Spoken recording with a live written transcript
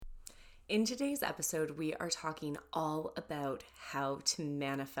In today's episode, we are talking all about how to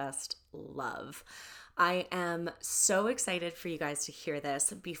manifest love. I am so excited for you guys to hear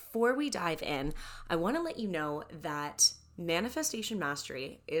this. Before we dive in, I want to let you know that Manifestation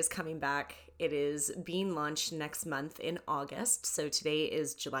Mastery is coming back. It is being launched next month in August. So today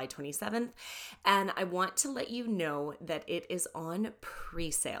is July 27th. And I want to let you know that it is on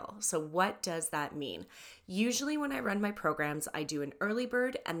pre-sale. So what does that mean? Usually when I run my programs, I do an early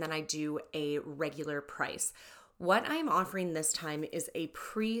bird and then I do a regular price. What I'm offering this time is a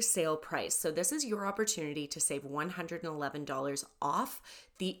pre-sale price. So this is your opportunity to save $111 off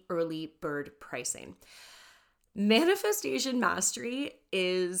the early bird pricing. Manifestation Mastery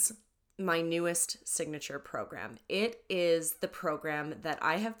is my newest signature program. It is the program that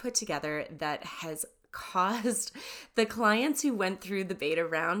I have put together that has caused the clients who went through the beta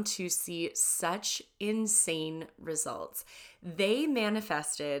round to see such insane results. They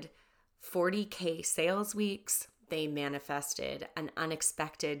manifested 40K sales weeks. They manifested an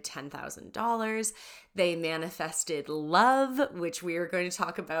unexpected $10,000. They manifested love, which we are going to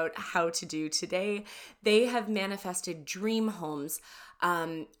talk about how to do today. They have manifested dream homes.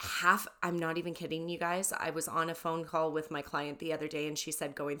 I'm not even kidding you guys. I was on a phone call with my client the other day and she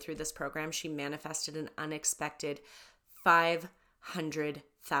said going through this program, she manifested an unexpected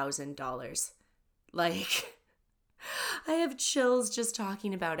 $500,000. Like, I have chills just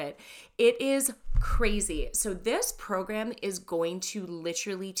talking about it. It is crazy. So this program is going to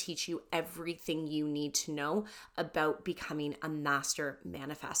literally teach you everything you need to know about becoming a master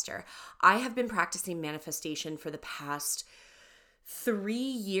manifester. I have been practicing manifestation for the past 3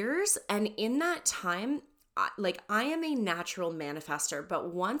 years, and in that time, I am a natural manifester,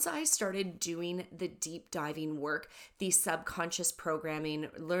 but once I started doing the deep diving work, the subconscious programming,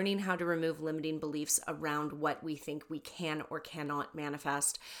 learning how to remove limiting beliefs around what we think we can or cannot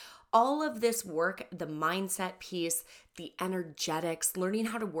manifest, all of this work, the mindset piece, the energetics, learning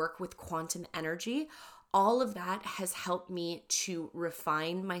how to work with quantum energy, all of that has helped me to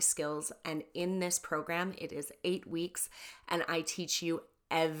refine my skills. And in this program, it is 8 weeks, and I teach you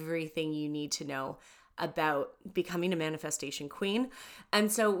everything you need to know about becoming a manifestation queen.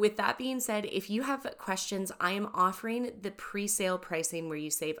 And so with that being said, if you have questions, I am offering the pre-sale pricing where you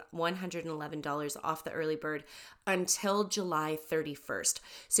save $111 off the early bird until July 31st.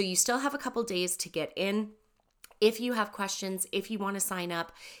 So you still have a couple days to get in. If you have questions, if you want to sign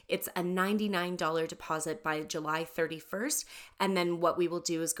up, it's a $99 deposit by July 31st. And then what we will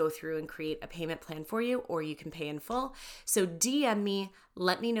do is go through and create a payment plan for you, or you can pay in full. So DM me,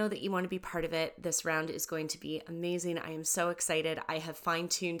 let me know that you want to be part of it. This round is going to be amazing. I am so excited. I have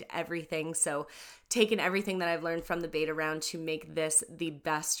fine-tuned everything. So taken everything that I've learned from the beta round to make this the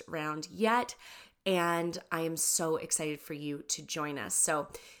best round yet. And I am so excited for you to join us. So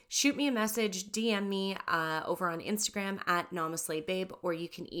shoot me a message, DM me over on Instagram at namaste.babe, or you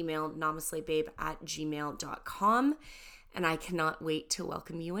can email namaste.babe@gmail.com. And I cannot wait to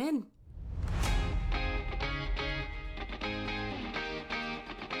welcome you in.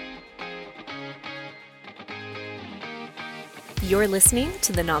 You're listening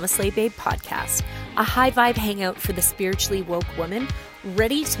to the Namaste Babe podcast, a high vibe hangout for the spiritually woke woman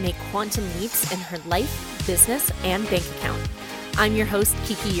ready to make quantum leaps in her life, business, and bank account. I'm your host,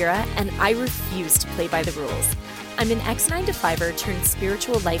 Kiki Yura, and I refuse to play by the rules. I'm an ex-9 to 5er turned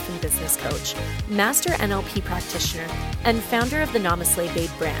spiritual life and business coach, master NLP practitioner, and founder of the Namaste Babe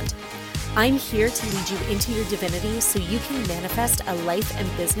brand. I'm here to lead you into your divinity so you can manifest a life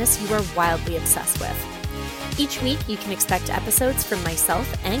and business you are wildly obsessed with. Each week, you can expect episodes from myself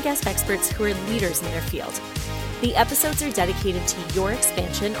and guest experts who are leaders in their field. The episodes are dedicated to your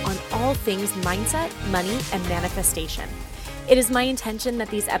expansion on all things mindset, money, and manifestation. It is my intention that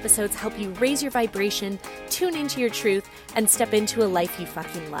these episodes help you raise your vibration, tune into your truth, and step into a life you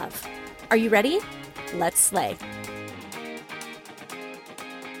fucking love. Are you ready? Let's slay.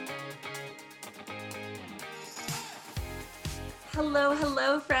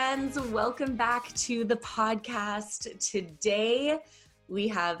 Hello, friends. Welcome back to the podcast. Today, we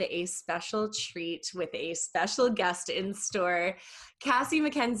have a special treat with a special guest in store. Cassie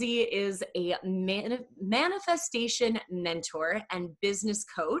McKenzie is a manifestation mentor and business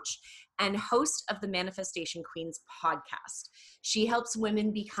coach and host of the Manifestation Queens podcast. She helps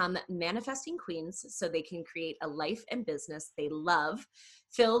women become manifesting queens so they can create a life and business they love,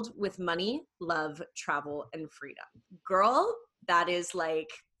 filled with money, love, travel, and freedom. Girl, that is like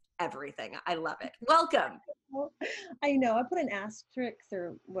everything. I love it. Welcome. I know. I put an asterisk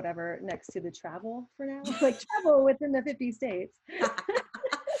or whatever next to the travel for now. Like travel within the 50 states.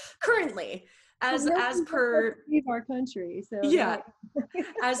 Currently. Well, as nobody lets us per, leave our country, so they're yeah, like,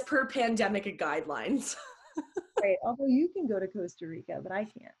 as per pandemic guidelines. right. Although you can go to Costa Rica, but I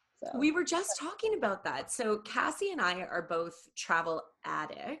can't. So We were just talking about that. So Cassie and I are both travel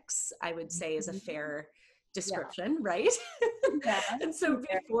addicts, I would say is a mhm. fair Yeah, description, right? yeah, And pretty so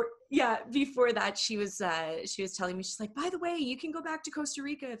fair. before that she was telling me, she's like, by the way, you can go back to Costa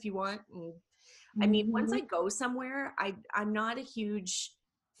Rica if you want. And I mean, once Mhm. I go somewhere, I'm not a huge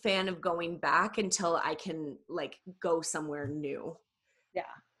fan of going back until I can like go somewhere new. Yeah,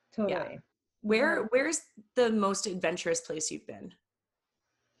 Yeah. totally. 100. Where's the most adventurous place you've been?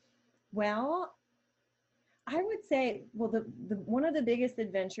 Well, I would say, well, the one of the biggest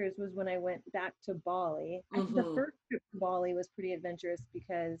adventures was when I went back to Bali. The Hmm. first trip to Bali was pretty adventurous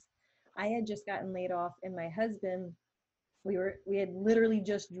because I had just gotten laid off, and my husband, we had literally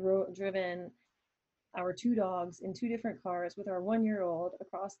just driven our two dogs in two different cars with our 1 year old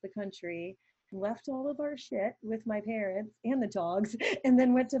across the country, left all of our shit with my parents and the dogs, and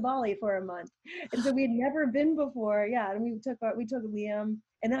then went to Bali for a month. And so we had never been before. Yeah, and we took Liam,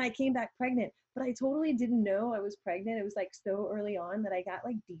 and then I came back pregnant. But I totally didn't know I was pregnant. It was like so early on that I got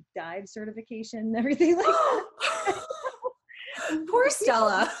like deep dive certification and everything like that. And Poor yeah,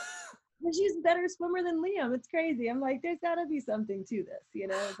 Stella. but she's a better swimmer than Liam. It's crazy. I'm like, there's got to be something to this, you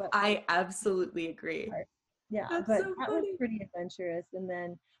know. But I absolutely agree. part. Yeah, That's but so that was funny. pretty adventurous. And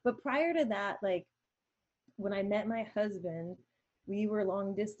then, but prior to that, like when I met my husband, we were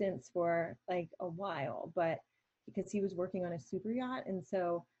long distance for like a while, but because he was working on a super yacht, and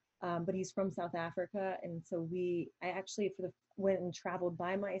so, but he's from South Africa, and so I actually went and traveled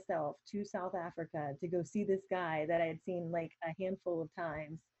by myself to South Africa to go see this guy that I had seen like a handful of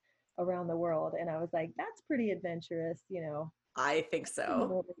times around the world, and I was like, that's pretty adventurous, you know. I think I don't so.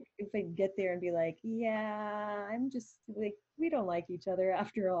 know if I get there and be like, yeah, I'm just like, we don't like each other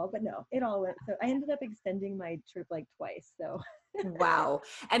after all. But no, it all went. So I ended up extending my trip like twice. So Wow.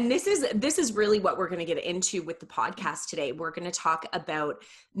 And this is really what we're going to get into with the podcast today. We're going to talk about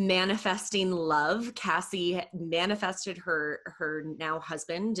manifesting love. Cassie manifested her now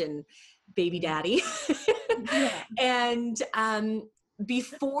husband and baby mhm. daddy. Yeah. And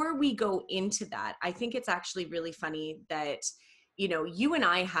before we go into that, I think it's actually really funny that you and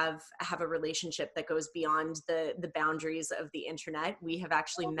I have a relationship that goes beyond the boundaries of the internet. We have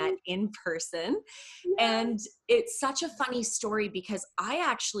actually met Oh, in person, yeah. and it's such a funny story because I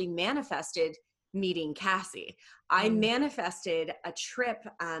actually manifested meeting Cassie. I Mm, manifested a trip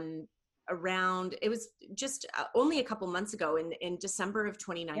around, it was just only a couple months ago in December of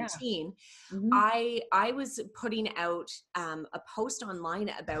yeah. 2019. Hmm. I was putting out a post online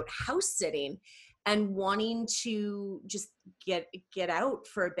about house sitting and wanting to just get out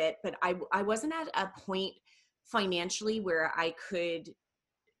for a bit, but I wasn't at a point financially where I could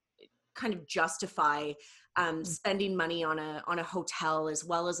kind of justify spending money on a hotel as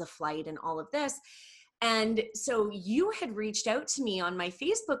well as a flight and all of this. And so you had reached out to me on my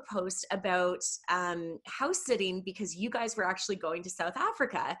Facebook post about house sitting because you guys were actually going to South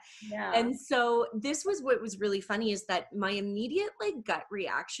Africa. Yeah. And so this was what was really funny, is that my immediate like gut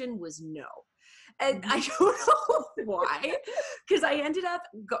reaction was no. And Hmm. I don't know why, because I ended up,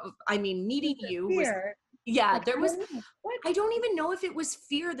 meeting Just the you was, fear. yeah, Like, there I was, don't know. What? I don't even know if it was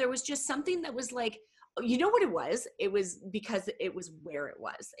fear. There was just something that was like, you know what it was? It was because it was where it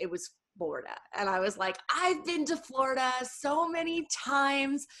was. It was Florida. And I was like, I've been to Florida so many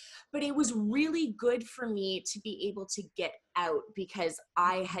times, but it was really good for me to be able to get out because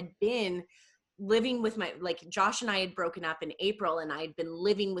I had been living with like Josh and I had broken up in April, and I had been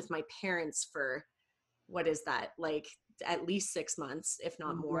living with my parents for, what is that, like at least 6 months, if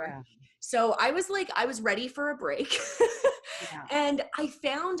not more. Yeah. So I was like, I was ready for a break. Yeah. And I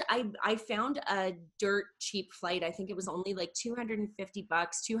found a dirt cheap flight. I think it was only like $250,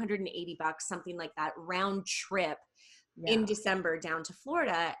 $280, something like that, round trip in Yeah. December down to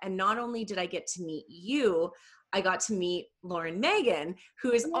Florida. And not only did I get to meet you, I got to meet Lauren Megan,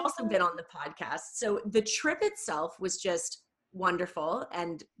 who has Yeah. also been on the podcast. So the trip itself was just wonderful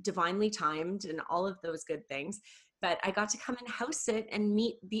and divinely timed and all of those good things. But I got to come and house sit and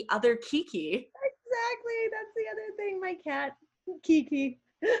meet the other Kiki. Exactly. That's the other thing. My cat, Kiki.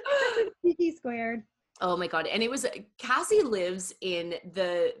 Kiki squared. Oh my God. And it was, Cassie lives in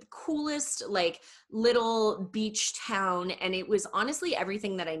the coolest, like little beach town. And it was honestly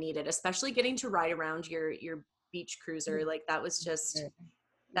everything that I needed, especially getting to ride around your beach cruiser. Like that was just,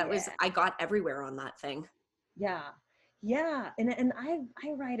 Yeah. I got everywhere on that thing. Yeah. Yeah. And I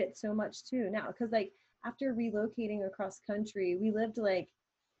ride it so much too now because like after relocating across country, we lived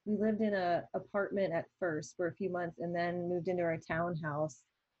in a apartment at first for a few months and then moved into our townhouse.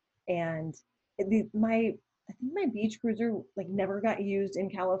 And I think my beach cruiser like never got used in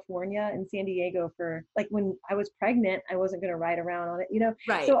California and San Diego for like when I was pregnant, I wasn't gonna ride around on it, you know.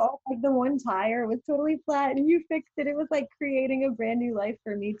 So Right. all, like the one tire was totally flat and you fixed it. It was like creating a brand new life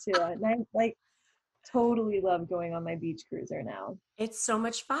for me too. And I like totally love going on my beach cruiser now. It's so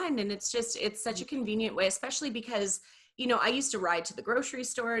much fun. And it's such a convenient way, especially because, I used to ride to the grocery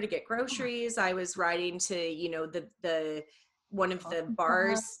store to get groceries. I was riding to, one of the Awesome stuff.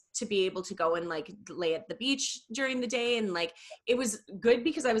 bars to be able to go and like lay at the beach during the day. And like, it was good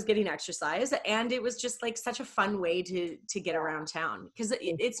because I was getting exercise, and it was just like such a fun way to get around town because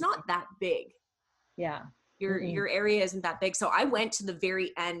it's not that big. Yeah. Mm-mm. Your area isn't that big. So I went to the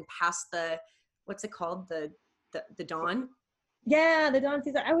very end past what's it called? The Dawn. Yeah, the Dawn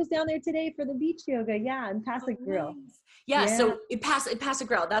Caesar. I was down there today for the beach yoga. Yeah, and Oh, Passive Grill. nice. Yeah, Yeah. so it passed a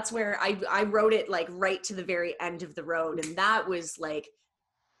grill. That's where I rode it like right to the very end of the road, and that was like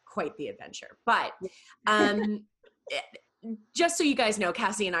quite the adventure. But um just so you guys know,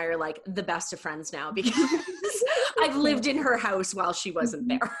 Cassie and I are like the best of friends now because I've lived in her house while she wasn't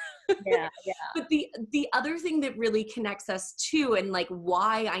Mhm. there. Yeah, yeah. But the other thing that really connects us too, and like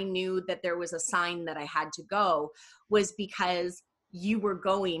why I knew that there was a sign that I had to go, was because you were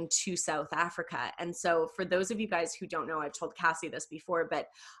going to South Africa. And so for those of you guys who don't know, I've told Cassie this before, but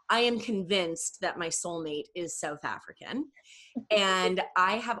I am convinced that my soulmate is South African. And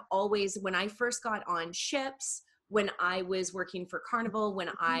I have always, when I first got on ships, when I was working for Carnival, when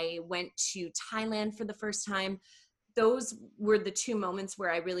I went to Thailand for the first time, those were the two moments where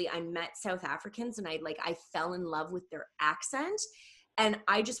I met South Africans, and I fell in love with their accent. And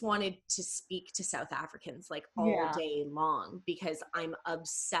I just wanted to speak to South Africans like all Yeah. day long because I'm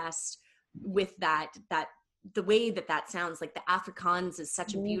obsessed with that the way that sounds. Like the Afrikaans is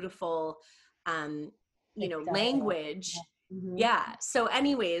such a Mhm. beautiful um Like dialogue. language. Yeah. Hmm. Yeah. So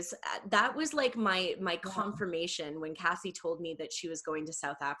anyways, that was like my Yeah. confirmation when Cassie told me that she was going to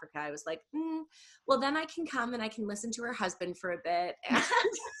South Africa. I was like, well, then I can come and I can listen to her husband for a bit. And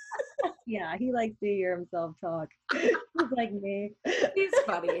Yeah, he likes to hear himself talk. He's like me. he's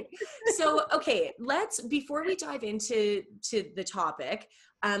funny. So, okay, before we dive into the topic,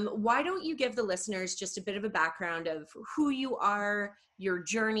 why don't you give the listeners just a bit of a background of who you are, your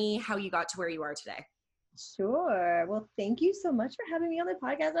journey, how you got to where you are today? Sure. Well, thank you so much for having me on the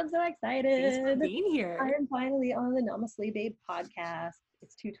podcast. I'm so Thanks for excited. being I here. am finally on the Namaste Babe podcast.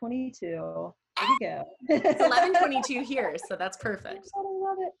 It's 2:22. Way to go. It's 11:22 here, so that's perfect. I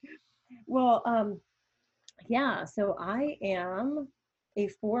love it. Well, yeah, so I am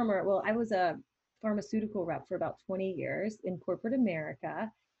I was a pharmaceutical rep for about 20 years in corporate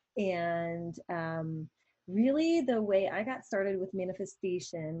America. And really, the way I got started with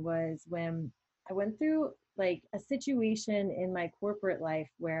manifestation was when I went through like a situation in my corporate life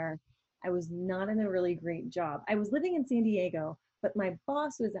where I was not in a really great job. I was living in San Diego, but my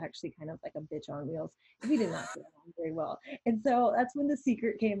boss was actually kind of like a bitch on wheels. We did not get along very well. And so that's when The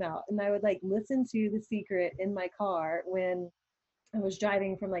Secret came out. And I would like listen to The Secret in my car when I was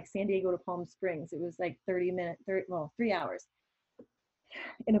driving from like San Diego to Palm Springs. It was like 3 hours.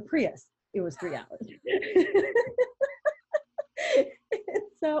 In a Prius, it was 3 hours.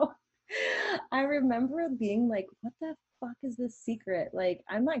 So I remember being like, what the fuck is this secret? Like,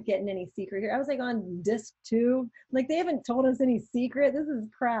 I'm not getting any secret here. I was like on disc 2. Like, they haven't told us any secret. This is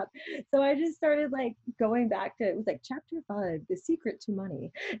crap. So I just started like going back to, it was like chapter 5, The Secret to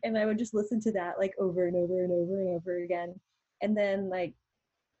Money. And I would just listen to that like over and over and over and over again. And then like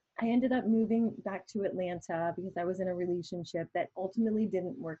I ended up moving back to Atlanta because I was in a relationship that ultimately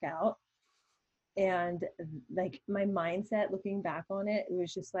didn't work out. And like my mindset looking back on it, it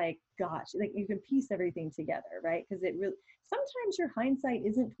was just like, gosh, like you can piece everything together, right? Because it really, sometimes your hindsight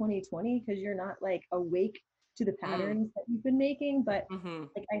isn't 2020 because you're not like awake to the Mm, patterns that you've been making. But hmm.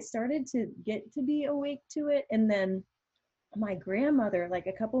 like I started to get to be awake to it. And then my grandmother, like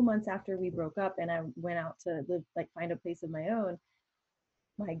a couple months after we broke up and I went out to live, like find a place of my own,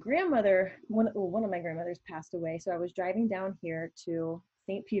 my grandmother, one of my grandmothers passed away. So I was driving down here to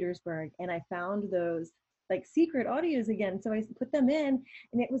St. Petersburg and I found those like secret audios again. So I put them in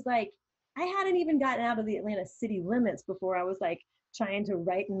and it was like, I hadn't even gotten out of the Atlanta city limits before I was like trying to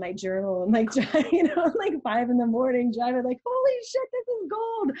write in my journal and like, like 5 in the morning, driving like, holy shit, this is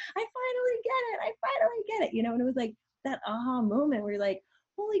gold. I finally get it. I finally get it. And it was like that aha moment where you're like,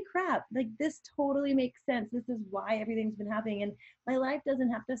 holy crap, like this totally makes sense. This is why everything's been happening. And my life doesn't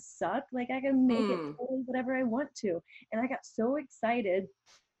have to suck. Like I can make it Mm. totally whatever I want to. And I got so excited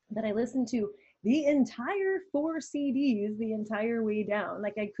that I listened to the entire 4 CDs the entire way down.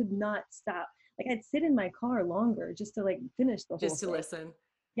 Like I could not stop. Like I'd sit in my car longer just to like finish the whole Just to thing. listen.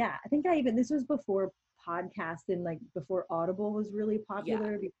 Yeah, I think this was before podcasts and like before Audible was really Yeah.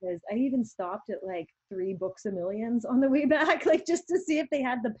 popular, because I even stopped at like 3 Books-A-Millions on the way back, like just to see if they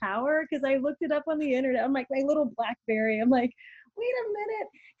had the power. Cause I looked it up on the internet. I'm like, my little Blackberry. I'm like, wait a minute.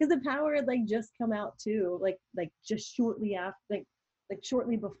 Cause the power had like just come out too, like just shortly after, like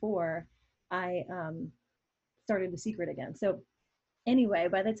shortly before I started The Secret again. So anyway,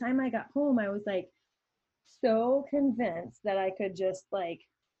 by the time I got home, I was like so convinced that I could just like,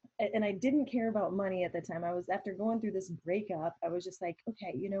 and I didn't care about money at the time. I was, after going through this breakup, I was just like,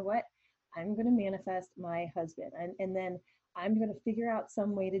 okay, you know what? I'm going to manifest my husband, and then I'm going to figure out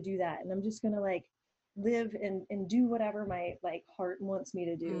some way to do that. And I'm just going to like live and do whatever my like heart wants me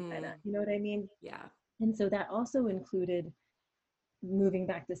to do, kind of, Mm, you know what I mean? yeah. And so that also included moving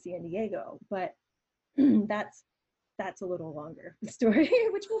back to San Diego, but that's that's a little longer story,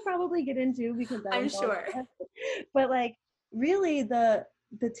 which we'll probably get into because that I'm involves sure. my husband. But like really the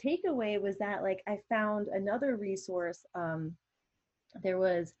takeaway was that like I found another resource. There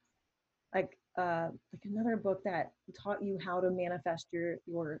was like another book that taught you how to manifest your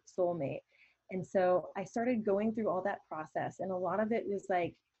soulmate. And so I started going through all that process, and a lot of it was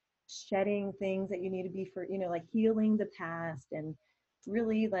like shedding things that you need to be, for like healing the past, and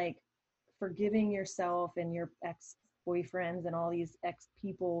really like forgiving yourself and your ex boyfriends and all these ex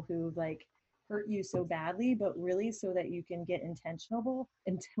people who like hurt you so badly, but really so that you can get intentional.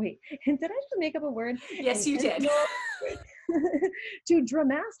 And wait, and did I just make up a word? Yes, you did. Intentional to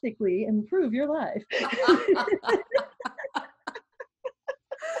dramatically improve your life.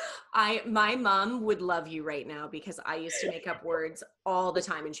 My mom would love you right now because I used to make up words all the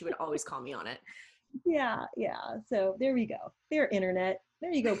time and she would always call me on it. Yeah, yeah. So there we go. There, internet.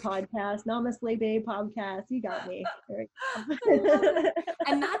 There you go, podcast. Namaste Babe podcast. You got me. There I we love it. go.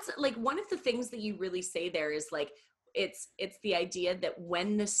 And that's like one of the things that you really say there is like it's the idea that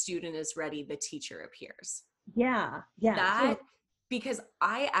when the student is ready, the teacher appears. Yeah, yeah, That totally. because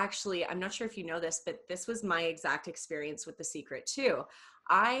I'm not sure if you know this, but this was my exact experience with The Secret too.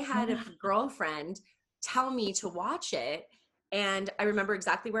 I had a girlfriend tell me to watch it, and I remember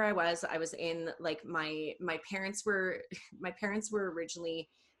exactly where I was. I was in like my parents were my parents were originally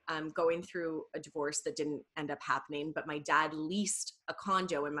going through a divorce that didn't end up happening, but my dad leased a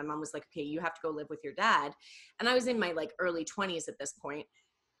condo, and my mom was like, "Okay, you have to go live with your dad." And I was in my like early 20s at this point,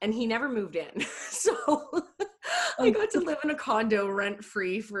 and he never moved in. So I Oh, got to live in a condo rent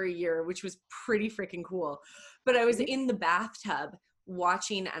free for a year, which was pretty freaking cool. But I was sweet. in the bathtub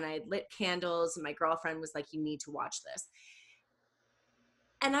watching, and I had lit candles, and my girlfriend was like, "You need to watch this."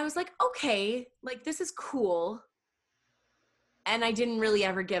 And I was like, "Okay, like this is cool." And I didn't really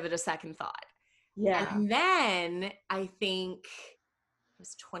ever give it a second thought. Yeah, And then I think I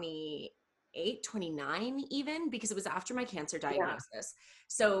was 28, 29 even, because it was after my cancer yeah, diagnosis.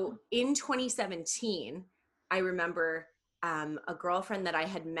 So in 2017, I remember a girlfriend that I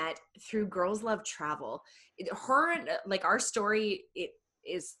had met through Girls Love Travel. Her, like our story, it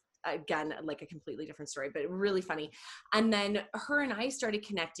is again like a completely different story, but really funny. And then her and I started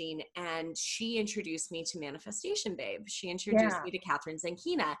connecting, and she introduced me to Manifestation Babe. She introduced yeah. me to Catherine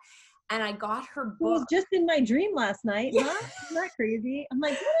Zankina, and I got her Who was book. just in my dream last night, Yeah. huh? Isn't that crazy? I'm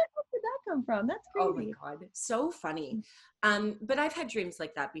like, where the heck did that come from? That's Oh my crazy. God. So funny. But I've had dreams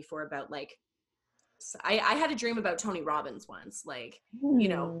like that before about like, I had a dream about Tony Robbins once, like, I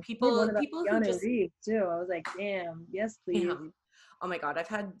had one people, about people who Keanu just, Reeves too. I was like, damn, yes, please. damn. Oh my God. I've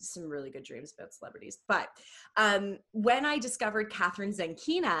had some really good dreams about celebrities, but, when I discovered Catherine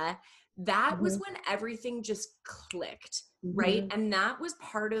Zankina, that was Hmm. when everything just clicked. Right. Hmm. And that was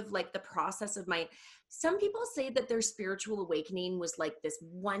part of like the process of some people say that their spiritual awakening was like this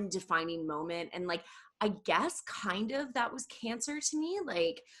one defining moment. And like, I guess kind of that was cancer to me.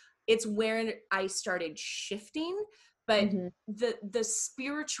 Like it's where I started shifting, but Hmm. the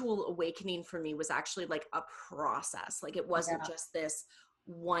spiritual awakening for me was actually like a process. Like it wasn't Yeah. just this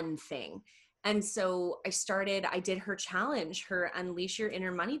one thing. And so I did her challenge, her Unleash Your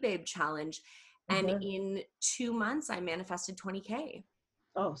Inner Money Babe challenge. And Uh-huh. in 2 months, I manifested 20K.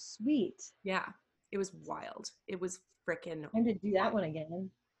 Oh, sweet. Yeah, it was wild. It was freaking Time to do that wild. one again.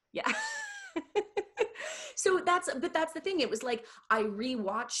 Yeah. But that's the thing. It was like I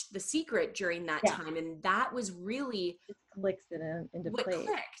rewatched The Secret during that Yeah. time, and that was really Just clicks it into what place.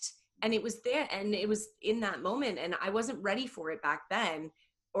 clicked. And it was there, and it was in that moment, and I wasn't ready for it back then,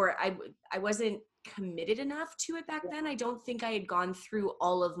 or I wasn't committed enough to it back Yeah. then. I don't think I had gone through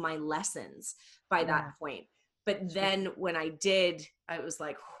all of my lessons by that Yeah. point. But Sure. then when I did, I was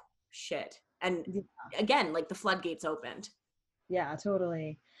like, shit. And Yeah. again, like the floodgates opened. Yeah,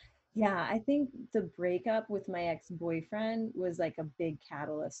 totally. Yeah, I think the breakup with my ex-boyfriend was like a big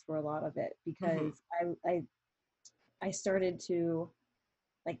catalyst for a lot of it Hmm. because I started to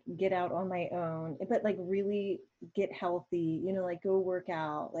like get out on my own, but like really get healthy, like go work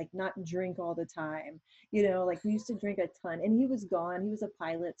out, like not drink all the time, like we used to drink a ton and he was gone. He was a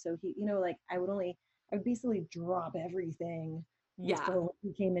pilot. So he, like I would basically drop everything Yeah. for when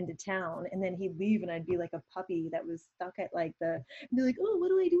he came into town and then he'd leave and I'd be like a puppy that was stuck at like be like, oh, what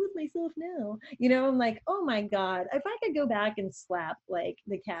do I do with myself now? I'm like, oh my God, if I could go back and slap like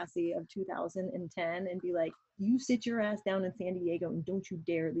the Cassie of 2010 and be like, you sit your ass down in San Diego and don't you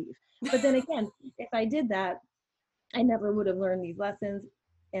dare leave. But then again, if I did that, I never would have learned these lessons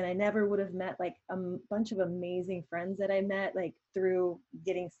and I never would have met like a bunch of amazing friends that I met like through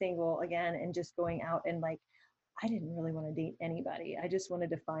getting single again and just going out and like I didn't really want to date anybody. I just wanted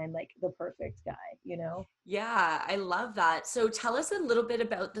to find like the perfect guy. Yeah, I love that. So tell us a little bit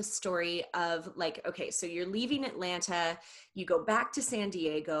about the story of like, okay, so you're leaving Atlanta, you go back to San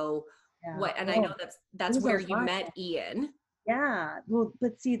Diego. Yeah. What, and I know Well, it that's was a where you lot. met Ian. Yeah. Well,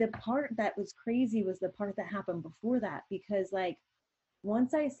 but see, the part that was crazy was the part that happened before that because like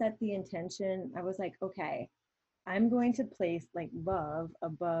once I set the intention, I was like, okay, I'm going to place like love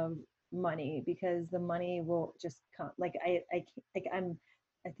above money because the money will just come. Like like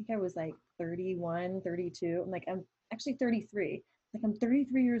I think I was like 31, 32. I'm like, I'm actually 33. Like I'm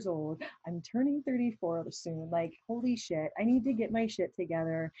 33 years old. I'm turning 34 soon. Like, holy shit, I need to get my shit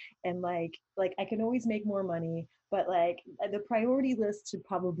together. And like I can always make more money, but like the priority list should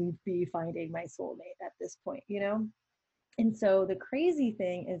probably be finding my soulmate at this point. And so the crazy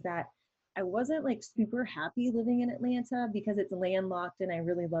thing is that I wasn't like super happy living in Atlanta because it's landlocked and I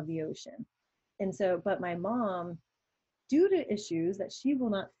really love the ocean. And so, but my mom, due to issues that she will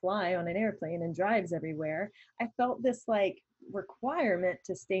not fly on an airplane and drives everywhere, I felt this like requirement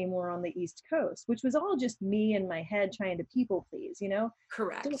to stay more on the East Coast, which was all just me in my head trying to people please. So it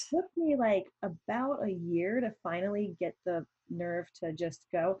Correct. took me like about a year to finally get the nerve to just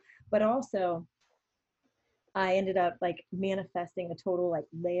go. But also, I ended up like manifesting a total like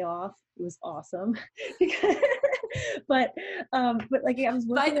layoff. It was awesome. but but like I was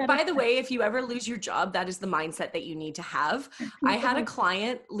working at a By the way, if you ever lose your job, that is the mindset that you need to have. I had a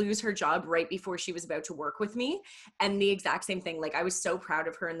client lose her job right before she was about to work with me, and the exact same thing. Like I was so proud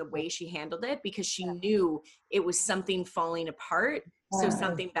of her in the way she handled it because she knew it was something falling apart, so yeah,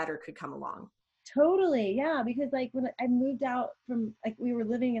 something better could come along. totally. Yeah, because like when I moved out from like we were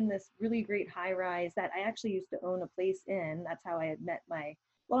living in this really great high rise that I actually used to own a place in. That's how I had met my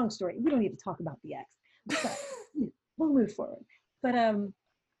long story. We don't need to talk about the ex, but we'll move forward. But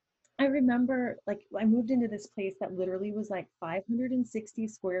I remember like I moved into this place that literally was like 560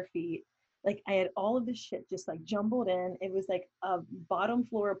 square feet. Like I had all of this shit just like jumbled in. It was like a bottom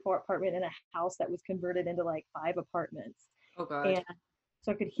floor apartment in a house that was converted into like 5 apartments. Oh God. And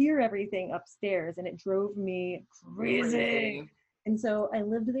so I could hear everything upstairs and it drove me crazy. Crazy. And so I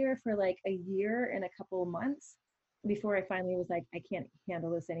lived there for like a year and a couple of months before I finally was like, I can't handle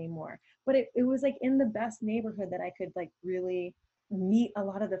this anymore. But it was like in the best neighborhood that I could like really meet a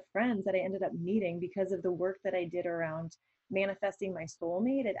lot of the friends that I ended up meeting because of the work that I did around manifesting my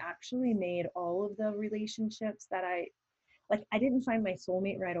soulmate. It actually made all of the relationships that I didn't find my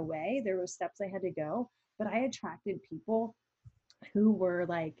soulmate right away. There were steps I had to go, but I attracted people who were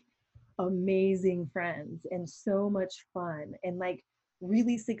like amazing friends and so much fun and like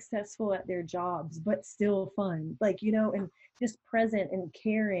really successful at their jobs but still fun and just present and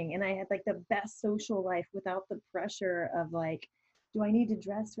caring, and I had like the best social life without the pressure of like, do I need to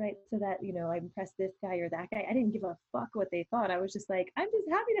dress right so that I impress this guy or that guy? I didn't give a fuck what they thought. I was just like, I'm just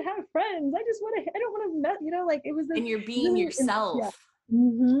happy to have friends. I just want to, I don't want to met, like it was this And you're being really, yeah. yourself.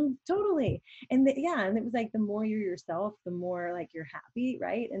 Totally. Yeah, and it was like the more you're yourself, the more like you're happy,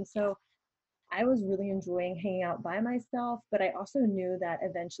 right? And Yeah. so I was really enjoying hanging out by myself, but I also knew that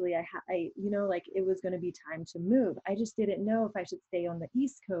eventually like it was going to be time to move. I just didn't know if I should stay on the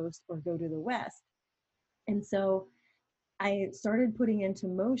East Coast or go to the West. And so I started putting into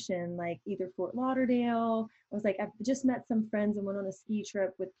motion like either Fort Lauderdale. I was like, I've just met some friends and went on a ski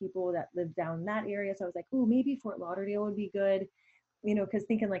trip with people that live down that area. So I was like, oh, maybe Fort Lauderdale would be good, because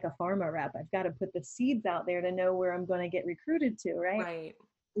thinking like a pharma rep, I've got to put the seeds out there to know where I'm going to get recruited to, right? Right.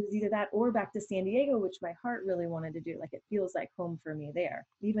 It was either that or back to San Diego, which my heart really wanted to do. Like it feels like home for me there,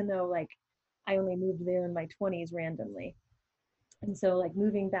 even though like I only moved there in my 20s randomly. And so like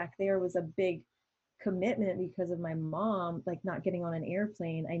moving back there was a big commitment because of my mom like not getting on an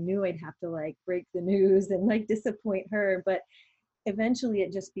airplane. I knew I'd have to like break the news and like disappoint her, but eventually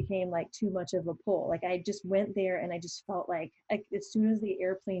it just became like too much of a pull. Like I just went there and I just felt like as soon as the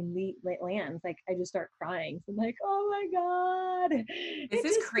airplane lands, like I just start crying. So I'm like, oh my God, This it is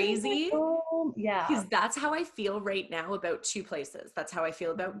just feels like crazy home. Yeah. because that's how I feel right now about two places. That's how I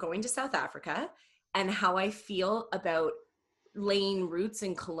feel about going to South Africa and how I feel about laying roots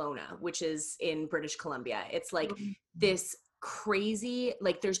in Kelowna, which is in British Columbia. It's like Mhm. this crazy,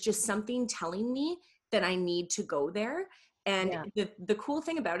 like there's just something telling me that I need to go there. And Yeah. the cool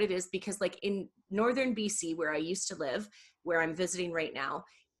thing about it is because like in northern BC where I used to live, where I'm visiting right now,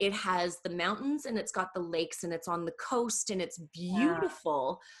 it has the mountains and it's got the lakes and it's on the coast and it's Yeah.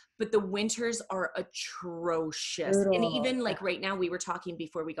 beautiful, but the winters are atrocious. And Brutal. even Yeah. like right now we were talking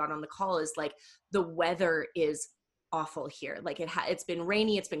before we got on the call is like the weather is awful here. Like it's been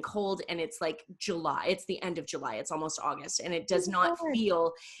rainy, it's been cold, and it's like July. It's the end of July. It's almost August, and it does Oh not my God.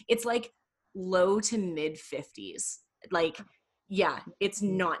 feel. It's like low to mid 50s. Like, yeah, it's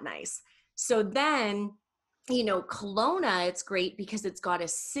not nice. So then, Kelowna, it's great because it's got a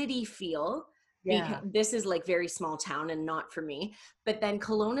city feel. Because Yeah. this is like very small town and not for me. But then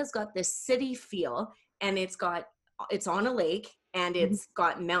Kelowna's got this city feel, and it's on a lake and Mhm. it's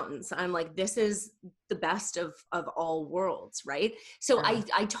got mountains. I'm like, this is the best of all worlds, right? So Yeah.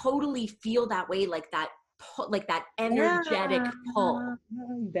 I totally feel that way, like that energetic Yeah. pull.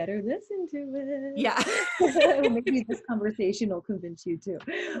 You better listen to Yeah. it. Maybe this conversation will convince you too.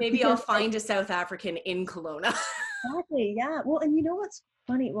 Maybe I'll Because find a South African in Kelowna. exactly, yeah. Well, and you know what's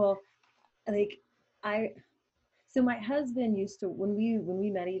funny? Well, like I so my husband used to when we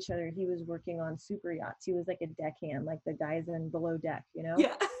met each other, he was working on super yachts. He was like a deckhand, like the guys in below deck, you know?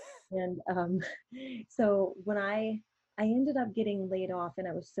 Yeah. And so when I ended up getting laid off and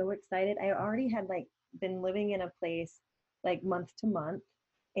I was so excited. I already had like been living in a place like month to month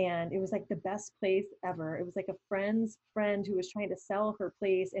and it was like the best place ever. It was like a friend's friend who was trying to sell her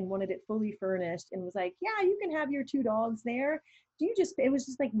place and wanted it fully furnished and was like, "Yeah, you can have your two dogs there. Do you just?" It was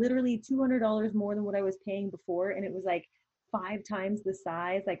just like literally $200 more than what I was paying before, and it was like 5 times the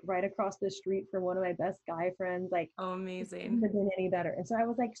size, like right across the street from one of my best guy friends. Like Oh, it amazing. couldn't have been any better. And so I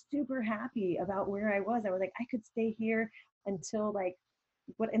was like super happy about where I was. I was like, I could stay here until like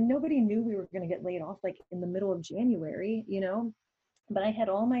what, and nobody knew we were going to get laid off like in the middle of January, you know? But I had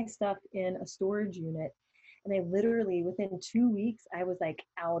all my stuff in a storage unit. And I literally, within 2 weeks, I was like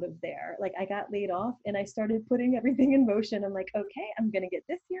out of there. Like I got laid off and I started putting everything in motion. I'm like, okay, I'm going to get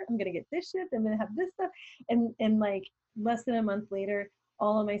this here. I'm going to get this shipped. I'm going to have this stuff. And like less than a month later,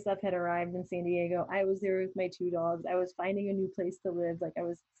 all of my stuff had arrived in San Diego. I was there with my two dogs. I was finding a new place to live. Like I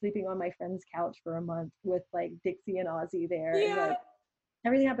was sleeping on my friend's couch for a month with like Dixie and Ozzy there. And Yeah. like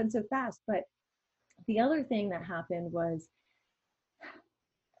everything happened so fast. But the other thing that happened was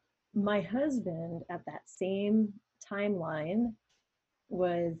my husband at that same timeline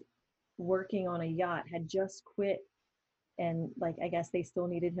was working on a yacht, had just quit, and like I guess they still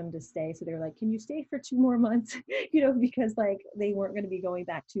needed him to stay. So they were like, "Can you stay for 2 more months?" Because like they weren't going to be going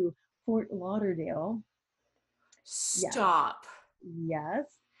back to Fort Lauderdale. Yeah, Stop. yes.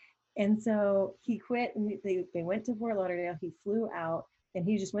 And so he quit and they went to Fort Lauderdale. He flew out and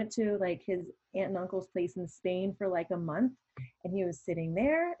he just went to like his aunt and uncle's place in Spain for like a month. And he was sitting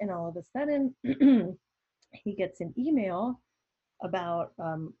there and all of a sudden he gets an email about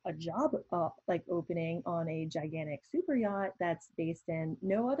a job like opening on a gigantic super yacht that's based in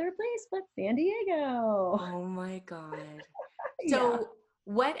no other place but San Diego. Oh my God. Yeah. So,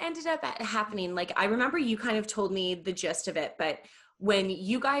 what ended up happening? Like, I remember you kind of told me the gist of it, but when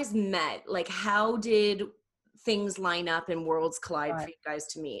you guys met, like, how did things line up and worlds collide Uh, for you guys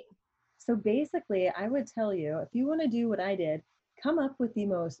to meet? so basically, I would tell you if you want to do what I did, come up with the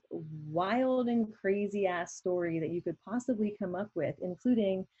most wild and crazy ass story that you could possibly come up with,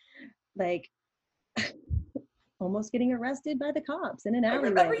 including like almost getting arrested by the cops in an I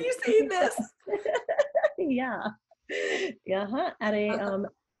remember alleyway. you saying this. Yeah. Yeah, huh? At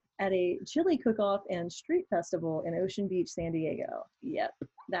a chili cook-off and street festival in Ocean Beach, San Diego. Yep,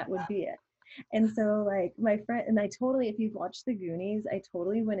 that would be it. And so like my friend and I totally, if you've watched the Goonies, I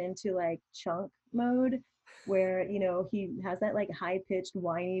totally went into like chunk mode where he has that like high-pitched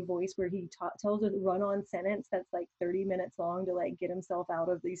whiny voice where he tells a run-on sentence that's like 30 minutes long to like get himself out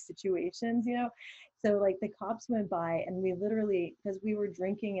of these situations. So like the cops went by and we literally, because we were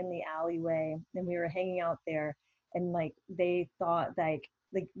drinking in the alleyway and we were hanging out there, and like they thought like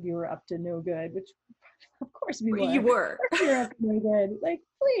we were up to no good, which of course we were. You Of were. course we were up to no good. Like,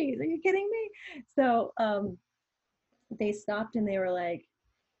 please, are you kidding me? So they stopped and they were like,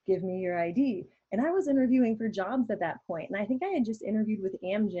 "Give me your ID." And I was interviewing for jobs at that point, and I think I had just interviewed with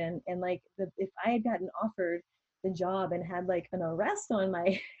Amgen, and like if I had gotten offered the job and had like an arrest on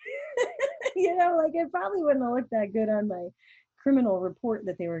my, you know, like it probably wouldn't have looked that good on my criminal report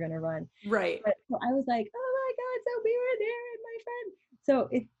that they were going to run. Right. But so I was like, oh my God, so we were there and my friend. So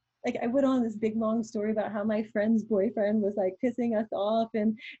it, like I went on this big long story about how my friend's boyfriend was like pissing us off,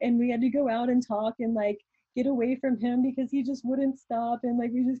 and we had to go out and talk and like get away from him because he just wouldn't stop, and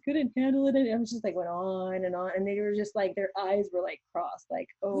like we just couldn't handle it. And it was just like went on, and they were just like their eyes were like crossed, like,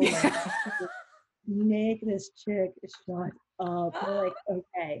 oh my Yeah. God, make this chick shut up. We're like,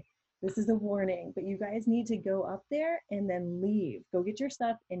 okay, this is a warning, but you guys need to go up there and then leave. Go get your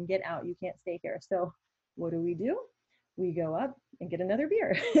stuff and get out. You can't stay here. So what do? We go up and get another beer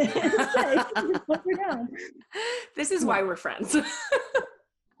and stay. Once we're done. This is Yeah, why we're friends.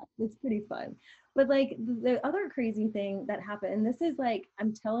 it's pretty fun. But like the other crazy thing that happened, and this is like,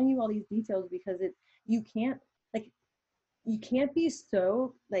 I'm telling you all these details because you can't, like, you can't be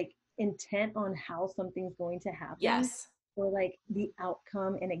so like intent on how something's going to happen, Yes. or like the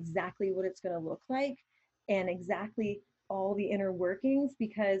outcome and exactly what it's going to look like and exactly all the inner workings,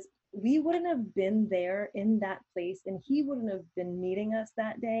 because we wouldn't have been there in that place and he wouldn't have been meeting us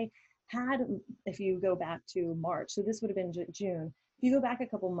that day had, if you go back to March, so this would have been June, if you go back a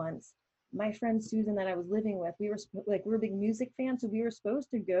couple months, my friend Susan that I was living with, we were like, we're big music fans, so we were supposed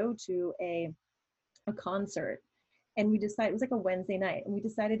to go to a concert, and we decided, it was like a Wednesday night, and we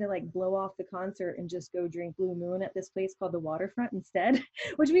decided to like blow off the concert and just go drink Blue Moon at this place called the Waterfront instead,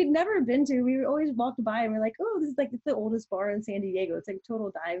 which we'd never been to. We always walked by and we're like, oh, this is like, it's the oldest bar in San Diego. It's like a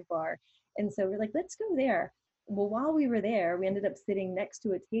total dive bar. And so we're like, let's go there. Well, while we were there, we ended up sitting next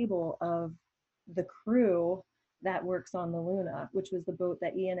to a table of the crew that works on the Luna, which was the boat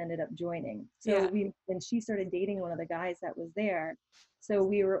that Ian ended up joining. So Yeah. and she started dating one of the guys that was there. So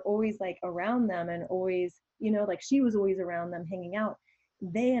we were always like around them, and always, you know, like she was always around them hanging out.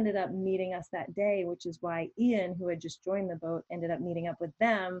 They ended up meeting us that day, which is why Ian, who had just joined the boat, ended up meeting up with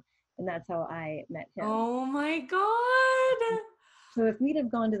them. And that's how I met him. Oh my God. So if we'd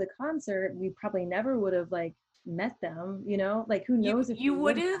have gone to the concert, we probably never would have like met them, you know, like who knows if You we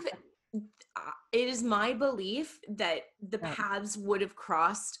would would have, it is my belief that the have. paths would have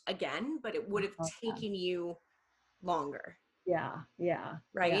crossed again, but it would have taken you longer. Yeah, yeah,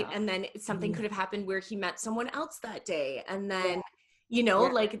 Right. yeah. And then something Mhm. could have happened where he met someone else that day. And Yeah, then, yeah.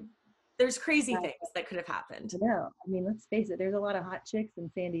 like there's crazy I things that could have happened. know. I mean, let's face it, there's a lot of hot chicks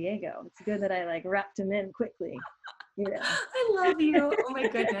in San Diego. It's good that I like wrapped him in quickly, you know. I love you. Oh my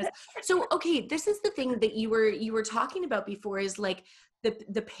goodness. So, okay, this is the thing that you were talking about before, is like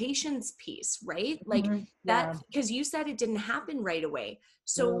the patience piece, right? Like Mhm. that, Yeah. because you said it didn't happen right away.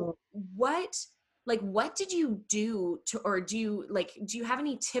 So No. what did you do to, or do you have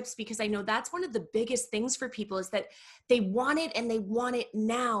any tips? Because I know that's one of the biggest things for people, is that they want it and they want it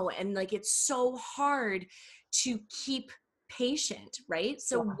now. And like it's so hard to keep patient, right?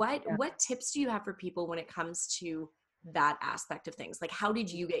 So Yeah. Yeah. what tips do you have for people when it comes to that aspect of things? Like how did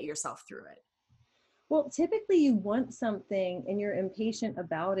you get yourself through it? Well, typically you want something and you're impatient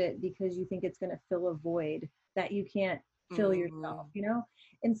about it because you think it's going to fill a void that you can't fill yourself, Mm, you know?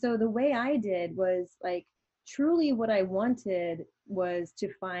 And so the way I did was like, truly what I wanted was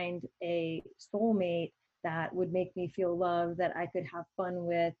to find a soulmate that would make me feel loved, that I could have fun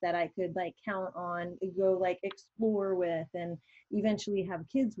with, that I could like count on, go like explore with, and eventually have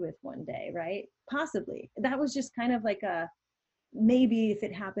kids with one day, right? Possibly. That was just kind of like a, maybe if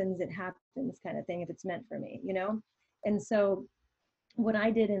it happens, it happens kind of thing, if it's meant for me, you know? And so what I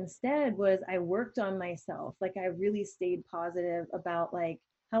did instead was I worked on myself. Like I really stayed positive about like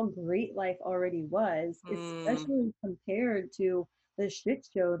how great life already was, mm, especially compared to the shit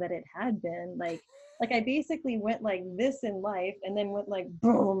show that it had been. Like I basically went like this in life and then went like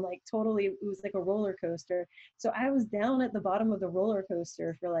boom, like totally, it was like a roller coaster. So I was down at the bottom of the roller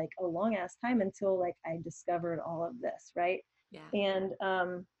coaster for like a long ass time until like I discovered all of this, right? yeah.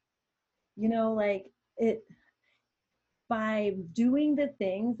 And you know, like it, by doing the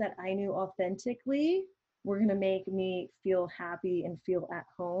things that I knew authentically were going to make me feel happy and feel at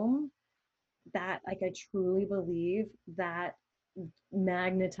home, that like I truly believe that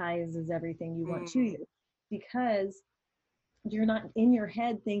magnetizes everything you want to Mm, you, because you're not in your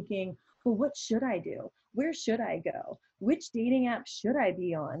head thinking, well, what should I do? Where should I go? Which dating app should I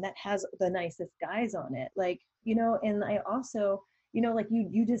be on that has the nicest guys on it? Like, you know, and I also, you know, like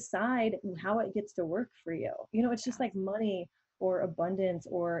you decide how it gets to work for you. You know, it's just yeah. like money or abundance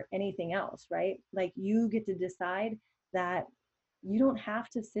or anything else, right? Like you get to decide that you don't have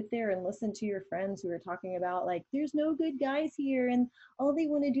to sit there and listen to your friends who are talking about like there's no good guys here and all they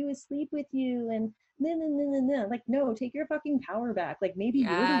want to do is sleep with you and no, no, no, no, no. Like, no, take your fucking power back. Like, maybe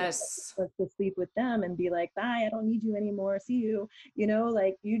you're the one that Yes. wants to sleep with them and be like, bye, I don't need you anymore. See you. You know,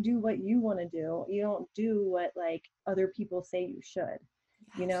 like, you do what you want to do. You don't do what, like, other people say you should,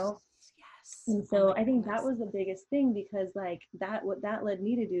 you Yes. know? Yes. And Oh my so I think that goodness. was the biggest thing because, like, that, what that led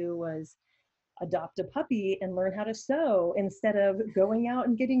me to do was adopt a puppy and learn how to sew instead of going out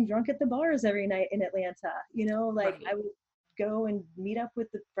and getting drunk at the bars every night in Atlanta. You know, like, Right. I would go and meet up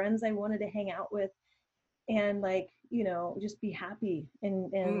with the friends I wanted to hang out with and like just be happy and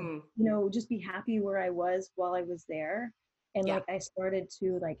Mm. just be happy where I was while I was there. And Yeah. like I started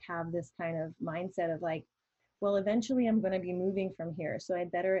to like have this kind of mindset of like, well, eventually I'm going to be moving from here, so I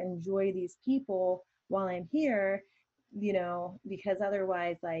better enjoy these people while I'm here, because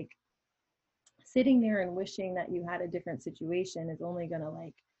otherwise, like, sitting there and wishing that you had a different situation is only going to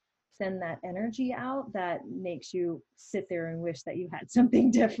like send that energy out that makes you sit there and wish that you had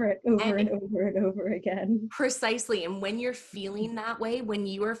something different over And and over and over again. precisely. And when you're feeling that way, when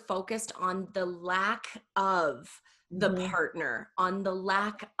you are focused on the lack of the Hmm. partner, on the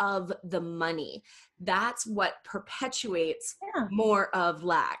lack of the money, that's what perpetuates Yeah, more of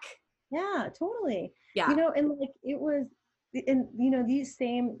lack. yeah, totally. Yeah. And like it was, and these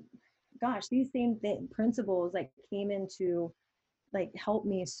same, gosh, these same principles like came into like help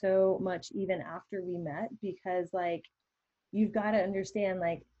me so much even after we met because like you've got to understand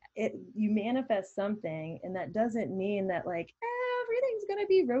like you manifest something and that doesn't mean that like everything's going to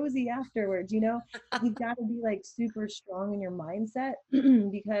be rosy afterwards. You've got to be like super strong in your mindset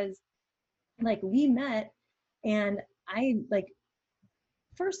because like we met and I like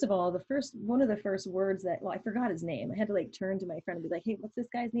first of all, the first one of the first words that, well, I forgot his name. I had to like turn to my friend and be like, "Hey, what's this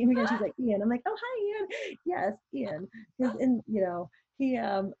guy's name again?" She's like, "Ian." I'm like, "Oh, hi, Ian." Yes, Ian. And he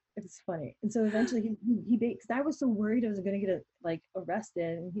it's funny. And so eventually he because I was so worried I was going to get like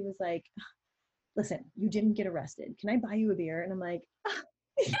arrested, and he was like, "Listen, you didn't get arrested. Can I buy you a beer?" And I'm like,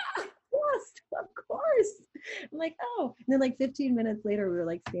 "Yes, of course." I'm like, "Oh." And then like 15 minutes later, we were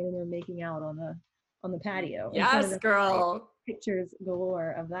like standing there making out on the patio in front of Yes, the girl. pictures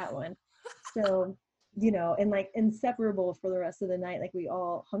galore of that one. So, and like inseparable for the rest of the night. Like we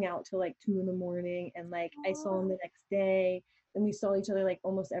all hung out till like 2 in the morning, and like I saw him the next day. And we saw each other like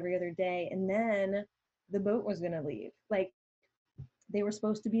almost every other day. And then the boat was gonna leave. Like they were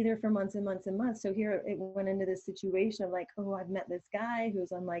supposed to be there for months and months and months. So here it went into this situation of like, oh, I've met this guy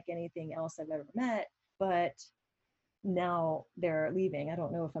who's unlike anything else I've ever met, but now they're leaving. I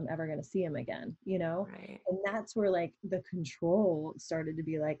don't know if I'm ever going to see him again. Right. And that's where like the control started to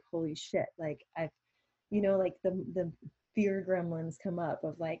be like, holy shit, like like the fear gremlins come up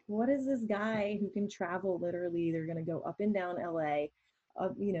of like, what is this guy who can travel literally? They're going to go up and down LA,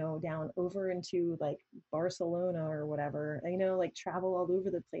 up, down over into like Barcelona or whatever, like travel all over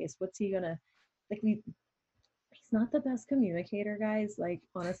the place. What's he gonna like? He's not the best communicator, guys. Like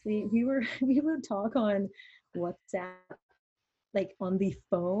honestly, we would talk on WhatsApp like on the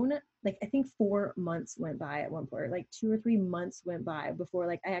phone. Like I think 4 months went by at one point, like 2 or 3 months went by before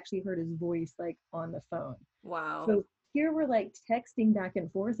like I actually heard his voice like on the phone. Wow. So here we're like texting back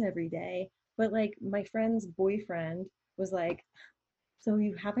and forth every day, but like my friend's boyfriend was like, so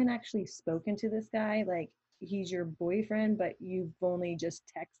you haven't actually spoken to this guy, like he's your boyfriend but you've only just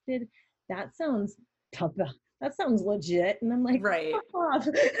texted? That sounds tough. That sounds legit. And I'm like, Right. fuck off.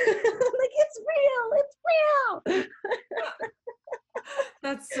 Like it's real.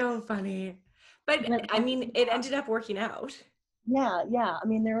 That's so funny. But But I mean, it ended up working out. yeah, yeah. I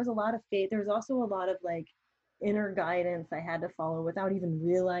mean, there was a lot of faith. There was also a lot of like inner guidance I had to follow without even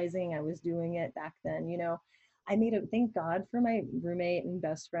realizing I was doing it back then. I made a thank God for my roommate and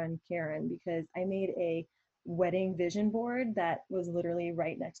best friend Karen because I made a wedding vision board that was literally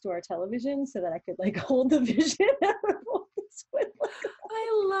right next to our television so that I could like hold the vision with like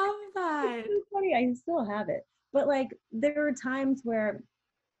I love that. it's funny, I still have it. But like there were times where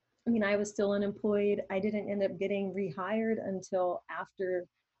I mean, I was still unemployed. I didn't end up getting rehired until after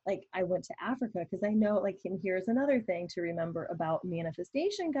like I went to Africa because I know like and here's another thing to remember about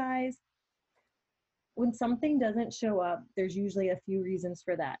manifestation, guys. When something doesn't show up, there's usually a few reasons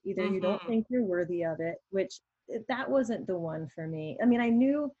for that. Either you don't Hmm. think you're worthy of it, which that wasn't the one for me. I mean, I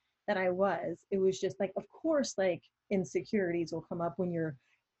knew that I was. It was just like, of course, like insecurities will come up when you're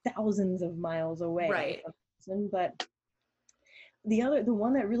thousands of miles away Right. from a person, but the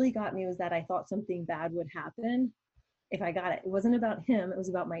one that really got me was that I thought something bad would happen if I got it. It wasn't about him, it was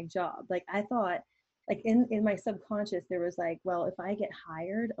about my job. Like I thought like in my subconscious, there was like, well, if I get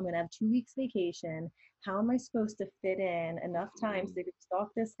hired, I'm gonna have 2 weeks vacation. How am I supposed to fit in enough time Mhm. to stalk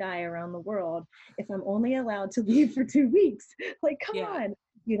this guy around the world if I'm only allowed to leave for 2 weeks? Like, come Yeah. on,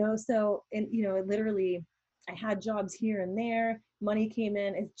 you know? So, and literally, I had jobs here and there. Money came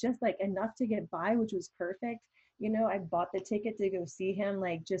in. It's just like enough to get by, which was perfect. I bought the ticket to go see him,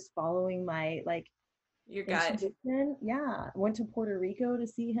 like just following my like Your gut. intuition. Yeah. Went to Puerto Rico to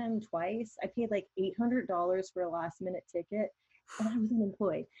see him twice. I paid like $800 for a last minute ticket and I was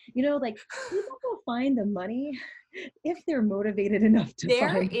unemployed. Like people will find the money if they're motivated enough to There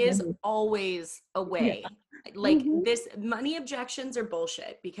find the is money. always a Yeah. way. Like Hmm. this money objections are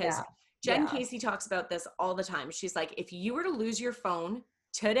bullshit because Yeah. Jen Yeah. Casey talks about this all the time. She's like, if you were to lose your phone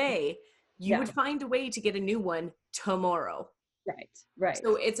today, you Yeah. would find a way to get a new one tomorrow. Right. Right.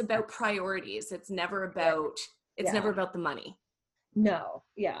 So it's about priorities. Right. It's never Yeah. about the money. No,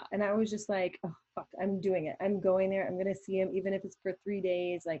 yeah. And I was just like, oh, fuck, I'm doing it. I'm going there. I'm going to see him, even if it's for 3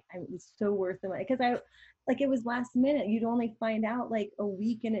 days. Like, it's so worth the money. Because like, it was last minute. You'd only find out like a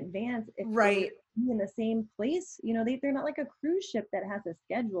week in advance if they were Right. in the same place. They're not like a cruise ship that has a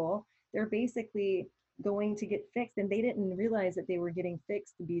schedule. They're basically going to get fixed. And they didn't realize that they were getting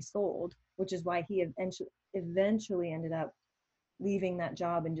fixed to be sold, which is why he eventually ended up leaving that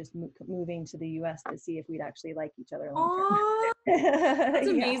job and just moving to the US to see if we'd actually like each other long term. Oh, that's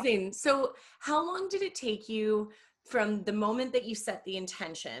Yeah. amazing. So, how long did it take you from the moment that you set the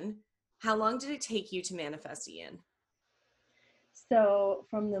intention? How long did it take you to manifest Ian? So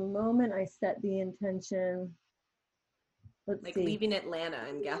from the moment I set the intention, let's Like see, leaving Atlanta,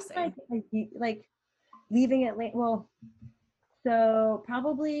 I'm like guessing. like leaving it late. Well, so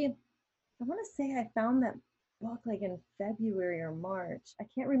probably I want to say I found that book like in February or March. I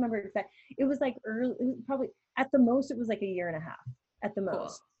can't remember exactly. It was like early. It was probably at the most. It was like a year and a half at the Cool.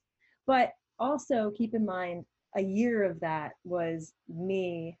 most. But also keep in mind, a year of that was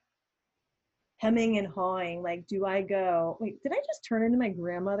me hemming and hawing. Like, do I go? Wait, did I just turn into my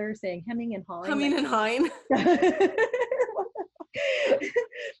grandmother saying hemming and hawing? Humming Like, and hawing.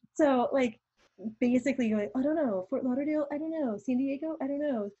 so like basically going, I don't know, Fort Lauderdale, I don't know, San Diego, I don't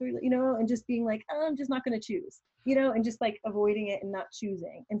know, and just being like, oh, I'm just not going to choose, and just like avoiding it and not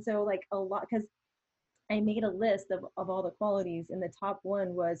choosing. And so like a lot, because I made a list of all the qualities, and the top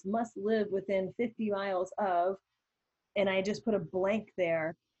one was must live within 50 miles of, and I just put a blank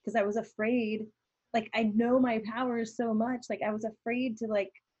there because I was afraid. Like I know my powers so much, like I was afraid to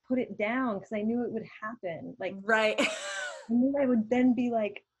like put it down because I knew it would happen. Like Right. I knew I would then be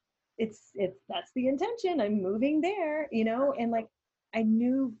like, it's that's the intention. I'm moving there, and like I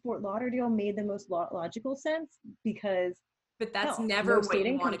knew Fort Lauderdale made the most logical sense because But that's hell, no never what state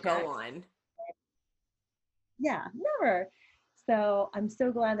you want income to go tax. on. Yeah, never. So I'm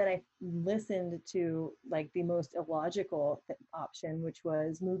so glad that I listened to like the most illogical option, which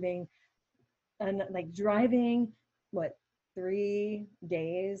was moving and like driving what 3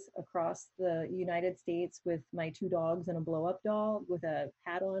 days across the United States with my two dogs and a blow up doll with a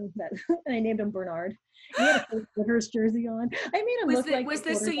hat on that and I named him Bernard. And he had a Philip Rivers jersey on. I made him look like the Was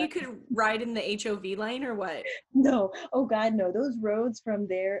this so you quarterback. could ride in the HOV line or what? No, oh God, no. Those roads from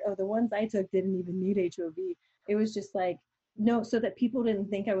there, oh, the ones I took didn't even need HOV. It was just like no, so that people didn't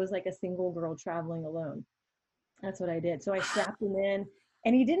think I was like a single girl traveling alone. That's what I did. So I strapped him in,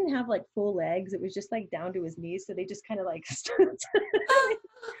 and he didn't have like full legs. It was just like down to his knees. So they just kind of like stood. He was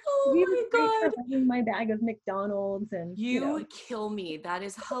Oh great my for God. having my bag of McDonald's and, You kill me. That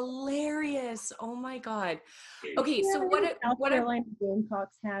is hilarious. Oh my God. Okay, yeah, so I had a South what I Carolina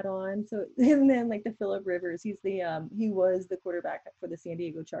Gamecocks hat on. So, and then like the Philip Rivers, he was the quarterback for the San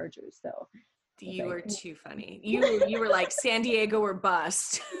Diego Chargers. So I was you like, are too funny. You were like San Diego or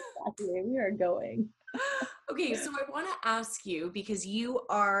bust. exactly, we are going. Okay, so I want to ask you because you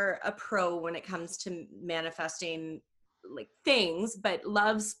are a pro when it comes to manifesting like things, but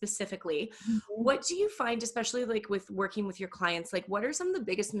love specifically. Mhm. What do you find, especially like with working with your clients, like what are some of the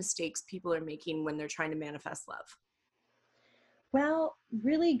biggest mistakes people are making when they're trying to manifest love? Well,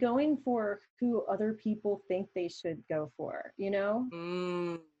 really going for who other people think they should go for,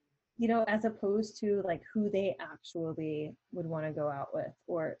 Mm, as opposed to like who they actually would want to go out with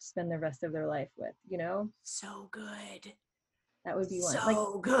or spend the rest of their life with. so good. That would be one.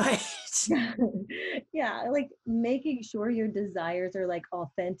 Like, So good. yeah, like making sure your desires are like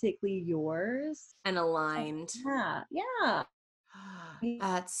authentically yours. And aligned. Yeah, yeah.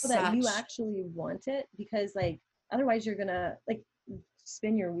 That's So that you such actually want it because like otherwise you're gonna like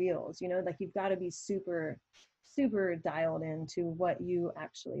spin your wheels, like you've got to be super, super dialed into what you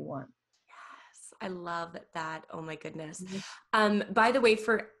actually want. I love that. Oh my goodness. Mhm. By the way,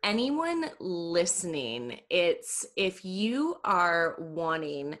 for anyone listening, it's if you are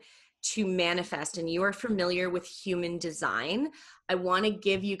wanting to manifest and you are familiar with human design, I want to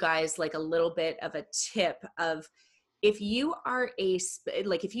give you guys like a little bit of a tip of if you are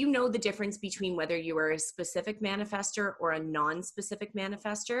like if you know the difference between whether you are a specific manifester or a non-specific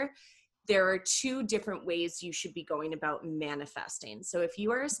manifester, there are two different ways you should be going about manifesting. So if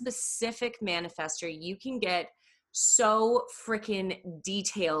you are a specific manifester, you can get so freaking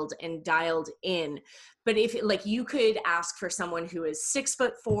detailed and dialed in. But if like you could ask for someone who is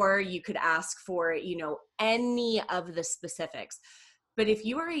 6'4", you could ask for, any of the specifics. But if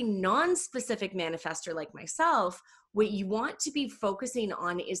you are a non-specific manifester like myself, what you want to be focusing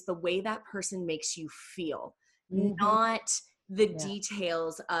on is the way that person makes you feel, Mhm. not the Yeah.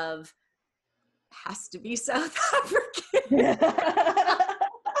 details of has to be South African.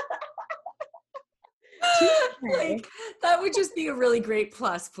 Touche. Like that would just be a really great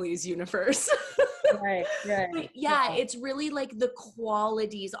plus, please, universe. Right, right. But yeah, Yeah. it's really like the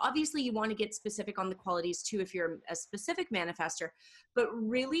qualities. Obviously, you want to get specific on the qualities too if you're a specific manifester, but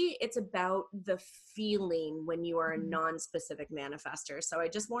really it's about the feeling when you are a Mhm. non-specific manifester. So I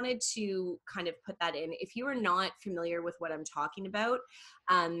just wanted to kind of put that in. If you are not familiar with what I'm talking about,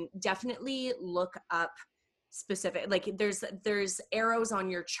 definitely look up specific, like there's arrows on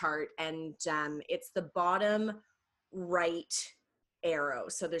your chart, and it's the bottom right arrow.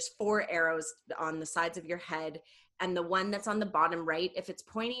 So there's 4 arrows on the sides of your head, and the one that's on the bottom right, if it's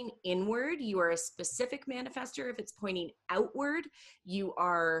pointing inward, you are a specific manifester. If it's pointing outward, you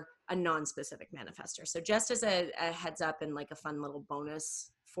are a non-specific manifester. So just as a heads up and like a fun little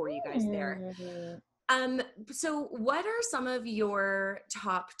bonus for you guys there. Mm. um so what are some of your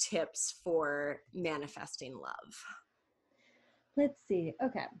top tips for manifesting love? Let's see.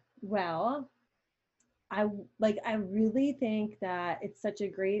 Okay. Well, I really think that it's such a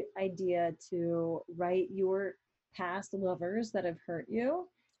great idea to write your past lovers that have hurt you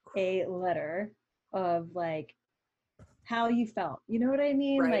a letter of like how you felt. You know what I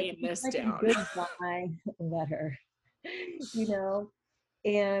mean? Like Writing it's this like a down. goodbye letter, you know,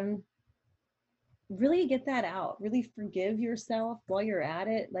 and really get that out. Really forgive yourself while you're at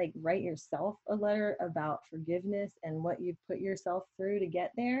it. Like write yourself a letter about forgiveness and what you've put yourself through to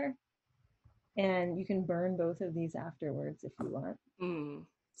get there. And you can burn both of these afterwards if you want.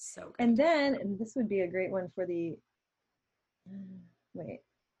 So good. And then, and this would be a great one for the, wait,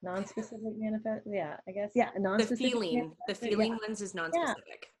 non-specific manifest. Yeah, I guess. Yeah, a The non-specific feeling, the manifestor. Yeah, feeling ones is yeah.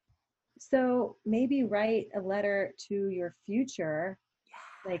 non-specific. So maybe write a letter to your future,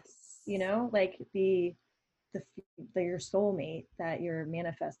 like, Yes. like the, your soulmate that you're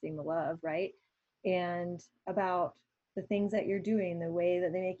manifesting the love, right? And about the things that you're doing, the way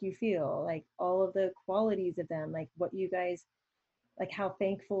that they make you feel, like all of the qualities of them, like what you guys, like how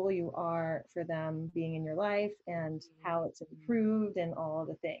thankful you are for them being in your life and how it's improved and all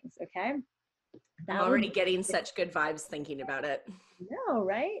the things. Okay. I'm That would already be, getting such good vibes thinking about it. no,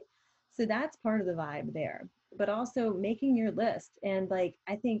 right? So that's part of the vibe there. But also making your list. And like,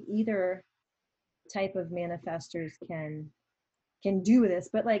 I think either type of manifestors can do this,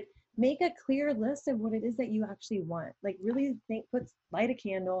 but like make a clear list of what it is that you actually want. Like really think, light a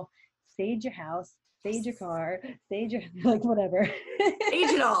candle, sage your house, sage your car, sage your like whatever.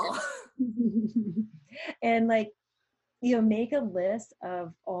 Age it all. And like, make a list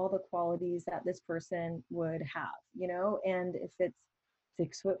of all the qualities that this person would have, and if it's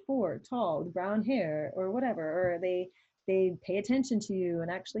 6'4", tall, with brown hair or whatever, or they pay attention to you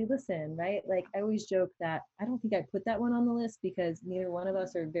and actually listen, right? Like I always joke that I don't think I put that one on the list because neither one of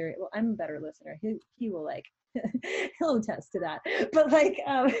us are very well. I'm a better listener. He will like he'll attest to that. But like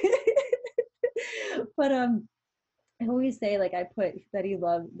but I always say like I put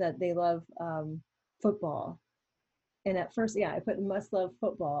that they love football. And at first, yeah, I put must love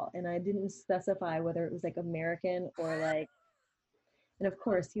football, and I didn't specify whether it was like American or like. And of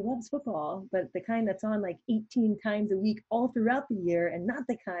course, he loves football, but the kind that's on like 18 times a week all throughout the year, and not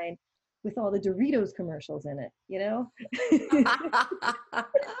the kind with all the Doritos commercials in it.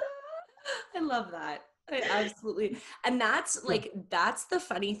 I love that. I absolutely. And that's Yeah. like, that's the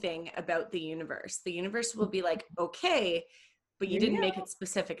funny thing about the universe. The universe will be like, okay, but you Here you didn't make go. it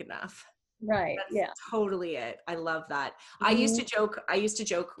specific enough. Right. That's Yeah. totally it. I love that. Mhm. I used to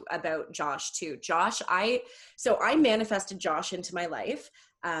joke about Josh too. I manifested Josh into my life,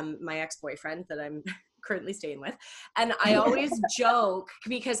 my ex-boyfriend that I'm currently staying with. And I always joke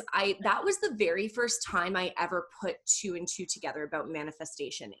because that was the very first time I ever put 2 and 2 together about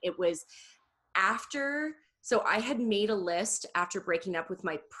manifestation. It was after So I had made a list after breaking up with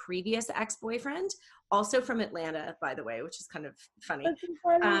my previous ex-boyfriend, also from Atlanta, by the way, which is kind of funny. That's so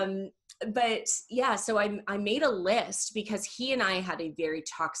funny. Um, but yeah, so I made a list because he and I had a very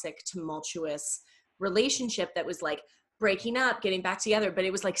toxic, tumultuous relationship that was like breaking up, getting back together, but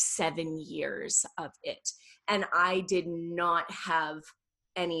it was like 7 years of it. And I did not have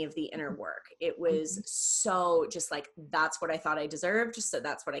any of the inner work. It was so just like, that's what I thought I deserved. So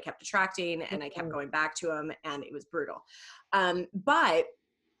that's what I kept attracting. And I kept going back to him, and it was brutal. But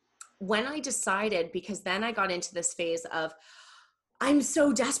when I decided, because then I got into this phase of, I'm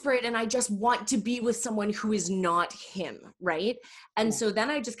so desperate and I just want to be with someone who is not him, right? And Yeah. so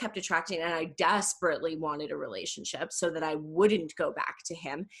then I just kept attracting, and I desperately wanted a relationship so that I wouldn't go back to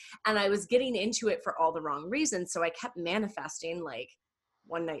him. And I was getting into it for all the wrong reasons. So I kept manifesting like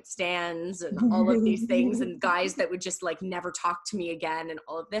one night stands and all of these things, and guys that would just like never talk to me again and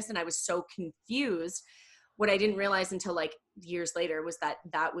all of this. And I was so confused. What I didn't realize until like years later was that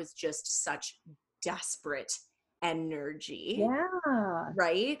that was just such desperate energy, Yeah.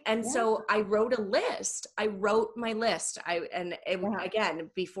 right? And Yeah. so I wrote a list. I wrote my list. Yeah.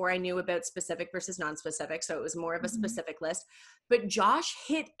 Again, before I knew about specific versus non-specific, so it was more of a Mhm. specific list. But Josh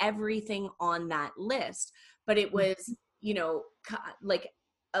hit everything on that list. But it Mhm. was, like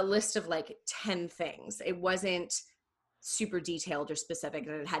a list of like 10 things. It wasn't super detailed or specific,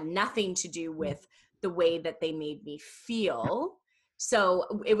 and it had nothing to do with the way that they made me feel.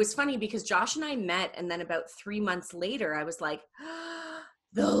 So it was funny because Josh and I met, and then about 3 months later, I was like,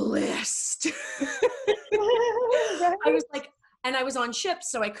 the list. I Right? was like, and I was on ships,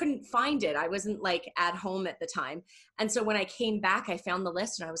 so I couldn't find it. I wasn't like at home at the time. And so when I came back, I found the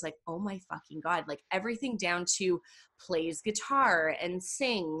list, and I was like, oh my fucking God, like everything down to plays guitar and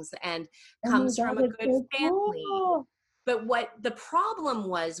sings and Oh my comes God, from a that's good so family. cool. But what the problem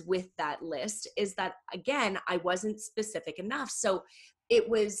was with that list is that, again, I wasn't specific enough. So it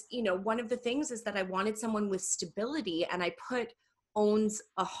was, one of the things is that I wanted someone with stability, and I put owns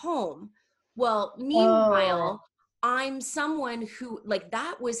a home. Well, Oh, meanwhile, I'm someone who, like,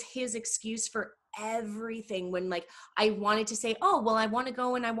 that was his excuse for everything. When like I wanted to say, oh, well, I want to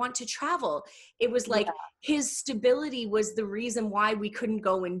go and I want to travel, it was yeah, like his stability was the reason why we couldn't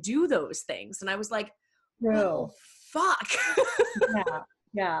go and do those things. And I was like, true. well, fuck. Yeah,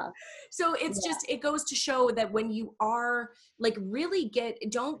 yeah, So it's yeah. just, it goes to show that when you are like, really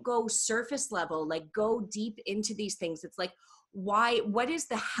don't go surface level, like go deep into these things. It's like, what is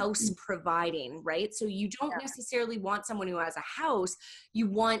the house providing, right? So you don't necessarily want someone who has a house, you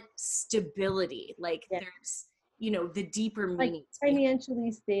want stability. Like Yeah. there's, the deeper Like meanings behind.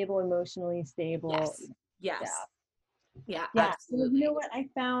 financially stable, emotionally stable. Yes. Yeah. Yes. Yeah, Yeah. Well, you know absolutely. what? I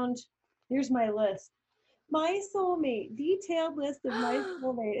found, here's my list. My soulmate, detailed list of my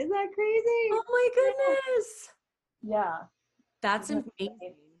soulmate. Is that crazy? Oh my Yeah. goodness. Yeah. That's That's amazing.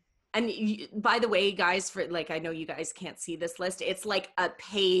 funny. And by the way, guys, for like, I know you guys can't see this list. It's like a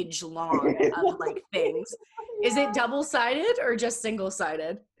page long of like things. Is it Yeah. double-sided or just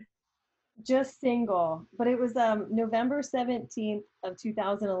single-sided? Just single. But it was November 17th of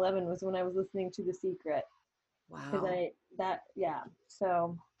 2011 was when I was listening to The Secret. Because Wow. yeah.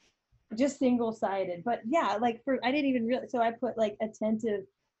 So just single sided. But yeah, like I didn't even realize. So I put like attentive,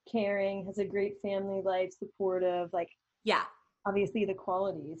 caring, has a great family life, supportive, like Yeah. obviously the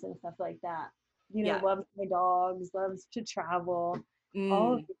qualities and stuff like that. Yeah. Loves my dogs, loves to travel,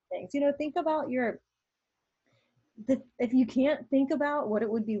 all of Mm. these things. Think about if you can't think about what it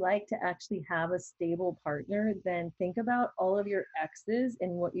would be like to actually have a stable partner, then think about all of your exes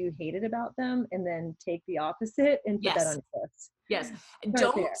and what you hated about them, and then take the opposite and put that on Yes. your list. Yes. Start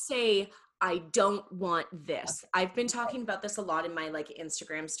Don't there. say, I don't want this. I've been talking about this a lot in my like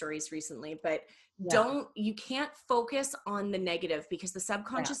Instagram stories recently, but Yeah, you can't focus on the negative, because the yeah,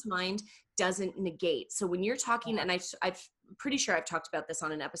 subconscious mind doesn't negate. So when you're talking, yeah, and I've pretty sure I've talked about this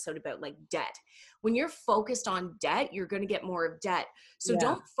on an episode about like debt. When you're focused on debt, you're going to get more of debt. So yeah,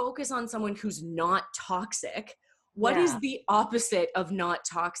 don't focus on someone who's not toxic. What is yeah. the opposite of not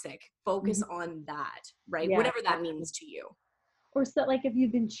toxic? Focus Mhm. on that, right? Yeah, Whatever that exactly. means to you. Or so, like if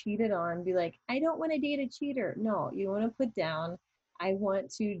you've been cheated on, be like, I don't want to date a cheater. No, you want to put down, I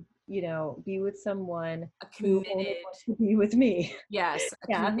want to, be with someone A who only committed, wants to be with me. yes, a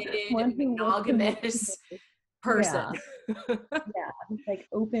Yeah, committed, one who wants to make monogamous me. person. Yeah, yeah, like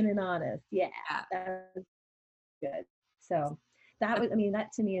open and honest. Yeah, Yeah. that's good. So that was, I mean,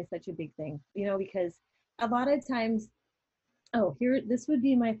 that to me is such a big thing, because a lot of times, oh, here, this would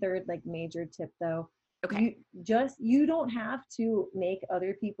be my third like major tip though. Okay. You don't have to make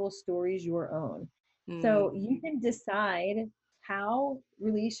other people's stories your own. So Mm, you can decide how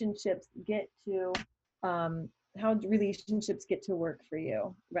relationships get to. how relationships get to work for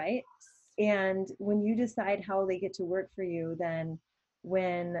you, right? And when you decide how they get to work for you, then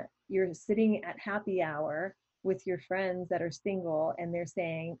when you're sitting at happy hour with your friends that are single and they're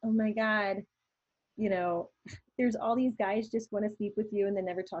saying, oh my God, you know, there's all these guys just want to sleep with you and then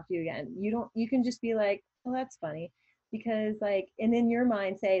never talk to you again. You can just be like, oh, that's funny. Because like, and in your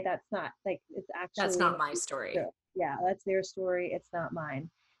mind say, that's not like, it's That's actually not not my story. true. Yeah, that's their story. It's not mine.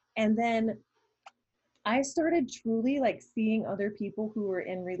 And then I started truly like seeing other people who were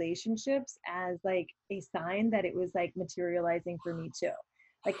in relationships as like a sign that it was like materializing for me too.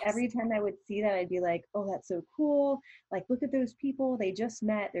 Like Yes. every time I would see that, I'd be like, oh, that's so cool. Like, look at those people. They just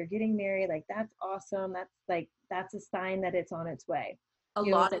met, they're getting married. Like, that's awesome. That's like, that's a sign that it's on its way. A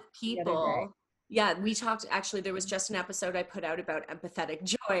You know, lot it's of like the other day. people, yeah, we talked, actually there was just an episode I put out about empathetic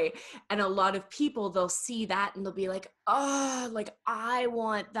joy, and a lot of people, they'll see that and they'll be like, oh, like I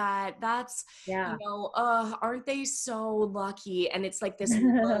want that, that's, Yeah. aren't they so lucky? And it's like this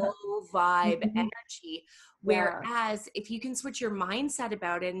low vibe energy, Yeah. whereas if you can switch your mindset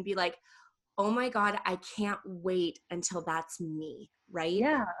about it and be like, oh my God, I can't wait until that's me, right?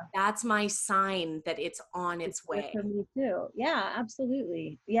 Yeah. That's my sign that it's on It's its there way. for me too. Yeah,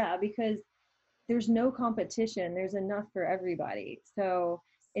 absolutely. Yeah, because there's no competition. There's enough for everybody. So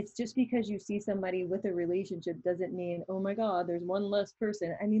it's just because you see somebody with a relationship doesn't mean, oh my God, there's one less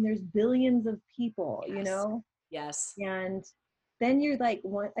person. I mean, there's billions of people, you Yes. know? Yes. And then you're like,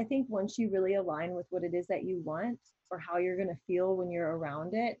 I think once you really align with what it is that you want or how you're going to feel when you're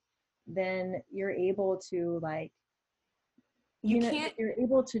around it, then you're able to like, You can't you're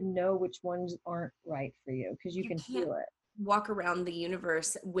able to know which ones aren't right for you because you you can can't feel it. walk around the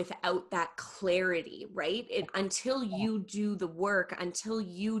universe without that clarity, right? Until you do the work, until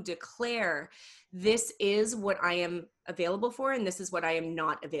you declare this is what I am available for and this is what I am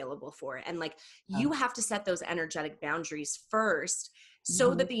not available for. And like Yeah. you have to set those energetic boundaries first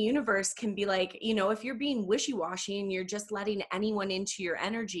so Mhm. that the universe can be like, if you're being wishy-washy and you're just letting anyone into your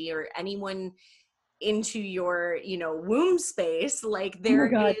energy or anyone into your, womb space, like Oh my there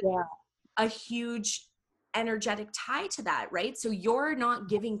God, is yeah. a huge energetic tie to that, right? So you're not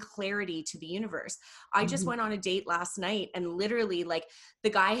giving clarity to the universe. I just Mhm. went on a date last night and literally like the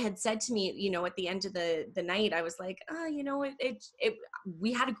guy had said to me, at the end of the night, I was like, oh,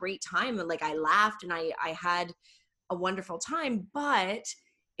 we had a great time. And like I laughed and I had a wonderful time, but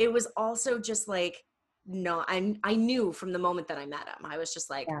it was also just like, no, I knew from the moment that I met him, I was just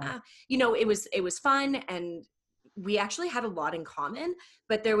like, Yeah. it was fun and we actually had a lot in common,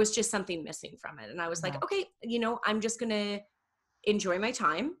 but there was just something missing from it. And I was Yeah. like, okay, I'm just going to enjoy my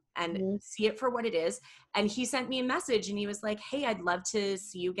time and Mhm. see it for what it is. And he sent me a message and he was like, hey, I'd love to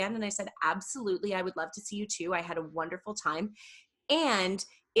see you again. And I said, absolutely. I would love to see you too. I had a wonderful time. And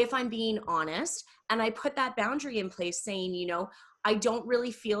if I'm being honest, and I put that boundary in place saying, I don't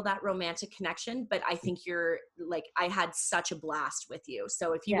really feel that romantic connection, but I think you're like, I had such a blast with you.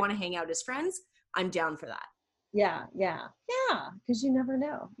 So if you Yeah. want to hang out as friends, I'm down for that. Yeah. Yeah. Yeah. Because you never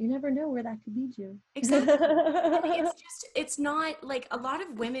know. You never know where that could lead you. Exactly. And it's not like a lot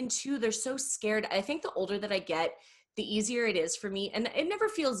of women too, they're so scared. I think the older that I get, the easier it is for me. And it never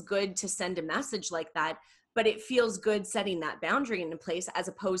feels good to send a message like that, but it feels good setting that boundary into place as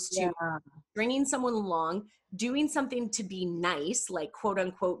opposed to Yeah. bringing someone along, doing something to be nice, like quote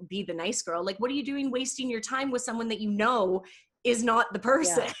unquote, be the nice girl. Like, what are you doing wasting your time with someone that is not the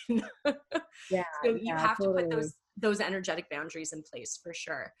person? Yeah. Yeah. So you Yeah. have to put Totally. those energetic boundaries in place for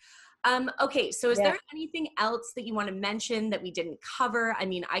sure. Okay, so is Yeah. there anything else that you want to mention that we didn't cover? I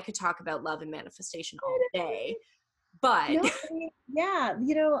mean, I could talk about love and manifestation all day, but No, I mean, yeah.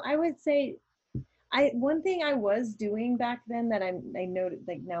 I would say one thing I was doing back then that I noted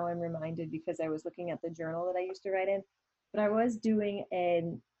like now I'm reminded because I was looking at the journal that I used to write in, but I was doing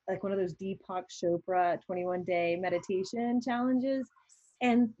like one of those Deepak Chopra 21-day meditation challenges.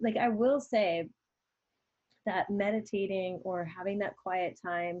 And like I will say that meditating or having that quiet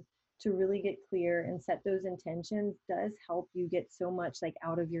time to really get clear and set those intentions does help you get so much like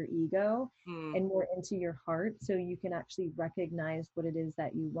out of your ego Hmm, and more into your heart so you can actually recognize what it is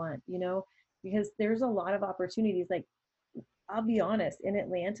that you want, because there's a lot of opportunities. Like, I'll be honest, in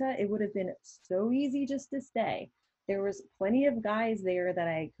Atlanta it would have been so easy just to stay. There was plenty of guys there that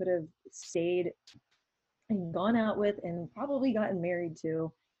I could have stayed and gone out with and probably gotten married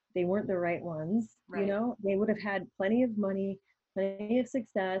to. They weren't the right ones, right. They would have had plenty of money, plenty of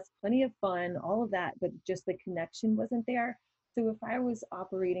success, plenty of fun, all of that, but just the connection wasn't there. So if I was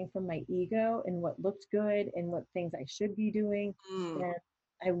operating from my ego and what looked good and what things I should be doing, Hmm, then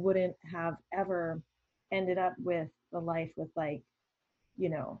I wouldn't have ever ended up with the life with like,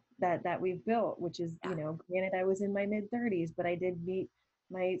 that we've built, which is, Yeah. granted I was in my mid 30s, but I did meet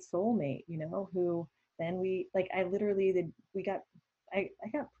my soulmate, who then I literally did, I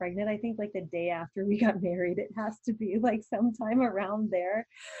got pregnant, I think like the day after we got married. It has to be like sometime around there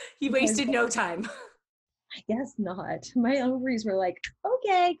You because wasted no time. I guess not. My ovaries were like,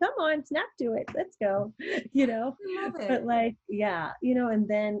 okay, come on, snap to it. Let's go. You know? I love But it. like, yeah, and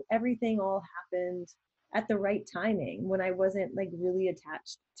then everything all happened at the right timing when I wasn't like really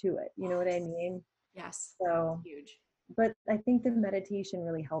attached to it. You know what I Yes. mean? Yes. So, Huge. but I think the meditation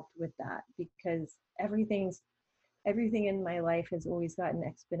really helped with that because everything in my life has always gotten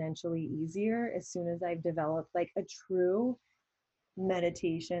exponentially easier as soon as I've developed like a true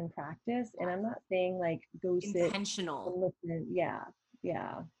meditation practice. And I'm not saying like go sit Intentional. and listen. Yeah, yeah,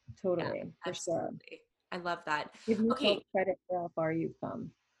 Yeah, totally, for sure. absolutely. I love that. Give yourself Okay. credit for how far you've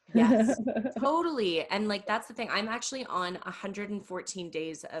come. Yes, There totally. And like that's the thing. I'm actually on 114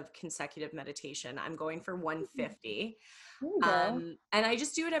 days of consecutive meditation. I'm going for 150. you go. And I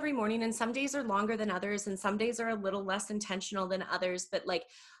just do it every morning. And some days are longer than others, and some days are a little less intentional than others. But like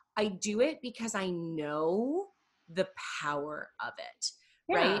I do it because I know the power of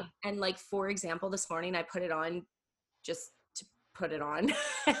it. Right. Yeah. And like, for example, this morning I put it on just to put it on.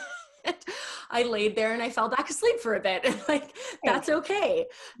 I laid there and I fell back asleep for a bit. Like, Hey, that's okay yeah.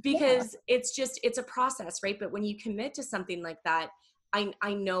 because it's a process, right? But when you commit to something like that,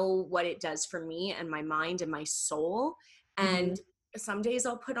 I know what it does for me and my mind and my soul. Hmm. And some days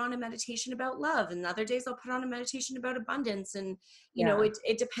I'll put on a meditation about love, and other days I'll put on a meditation about abundance. And, Yeah.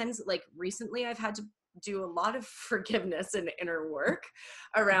 it depends. Like recently I've had to do a lot of forgiveness and inner work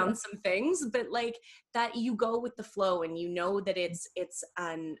around some things, but like that you go with the flow and you know that it's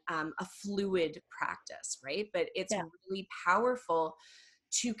a fluid practice, right? But it's Yeah. really powerful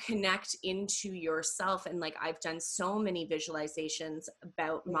to connect into yourself. And like I've done so many visualizations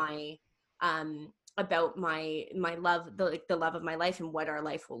about my love, the love of my life and what our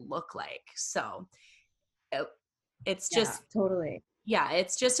life will look like. So uh, it's Yeah. just, Totally. yeah,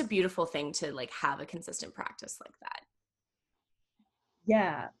 it's just a beautiful thing to like have a consistent practice like that.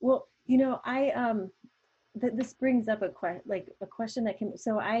 Yeah. Well, this brings up a question that came.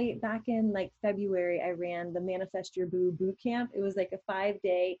 So I back in like February, I ran the Manifest Your Boo boot camp. It was like a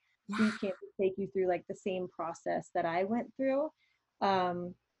 5-day Yeah. boot camp to take you through like the same process that I went through.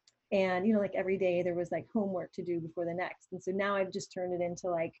 Um, and like every day there was like homework to do before the next. And so now I've just turned it into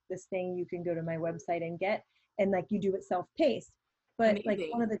like this thing you can go to my website and get, and like you do it self-paced. But like one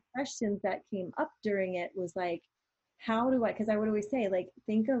Amazing. of the questions that came up during it was like, how do I, because I would always say like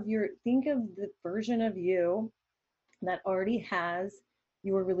think of the version of you that already has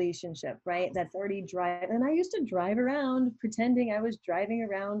your relationship, right? That's already driving. And I used to drive around pretending I was driving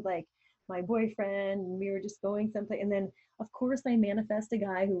around like my boyfriend, and we were just going someplace. And then, of course, I manifest a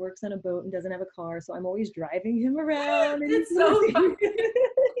guy who works on a boat and doesn't have a car. So I'm always driving him around. And It's so fun.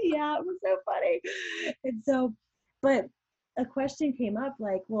 yeah, it was so funny. And so, but a question came up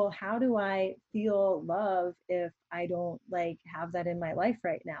like, well, how do I feel love if I don't like have that in my life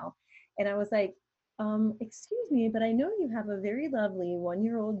right now? And I was like, excuse me, but I know you have a very lovely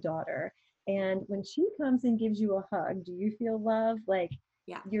 1-year-old daughter. And when she comes and gives you a hug, do you feel love? Like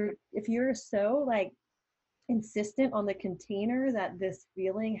Yeah. if you're so like insistent on the container that this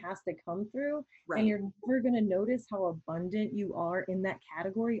feeling has to come through, then Right. you're never going to notice how abundant you are in that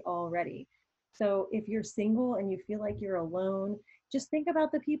category already. So if you're single and you feel like you're alone, just think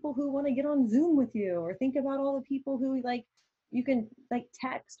about the people who want to get on Zoom with you, or think about all the people who like you can like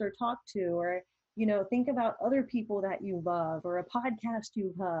text or talk to, or think about other people that you love, or a podcast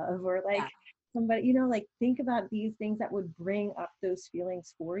you love, or like Yeah. somebody, like think about these things that would bring up those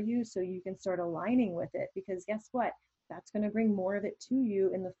feelings for you so you can start aligning with it, because guess what, that's going to bring more of it to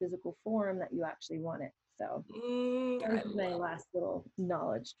you in the physical form that you actually want it. So that I was my love last little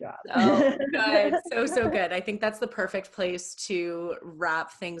knowledge drop. so good. So, so good. I think that's the perfect place to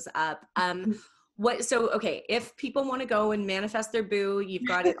wrap things up. Okay, if people want to go and manifest their boo, you've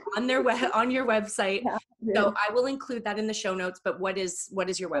got it on on your website. Yeah, So dude. I will include that in the show notes, but what is your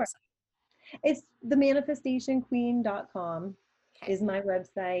Sure. website? It's themanifestationqueen.com Okay. is my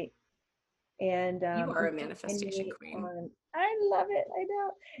website. And You are you a can find manifestation me queen. on, I love it. I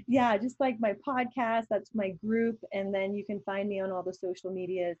know. Yeah, just like my podcast, that's my group. And then you can find me on all the social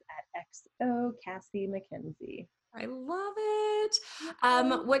medias at XO Cassie McKenzie. I love it. Okay.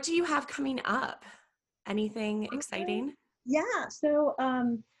 What do you have coming up? Anything exciting? Yeah. So,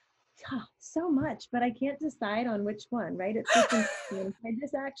 so much, but I can't decide on which one, right? It's just, I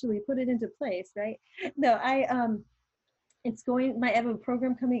just actually put it into place, right? No, I have a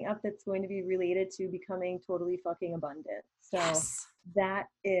program coming up that's going to be related to becoming totally fucking abundant. So Yes. that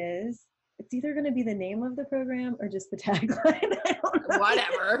is, it's either going to be the name of the program or just the tagline. I don't know.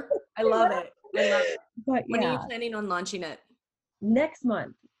 Whatever. I love it. I love it. But When are you yeah, planning on launching it? next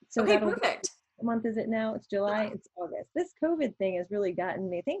month. So Okay, that'll be, perfect. what month is it now? It's July. It's August. This COVID thing has really gotten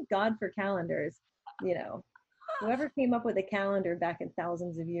me. Thank God for calendars. You know, whoever came up with a calendar back in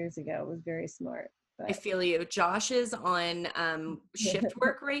thousands of years ago was very smart. I But feel you. Josh is on shift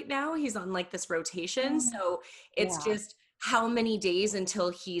work right now. He's on like this rotation. So it's yeah, just how many days until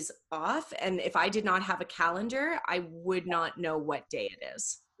he's off. And if I did not have a calendar, I would not know what day it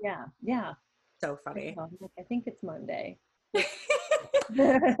is. yeah, yeah. So I funny. know. I think it's Monday.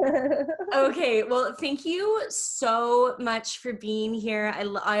 Okay, well, thank you so much for being here.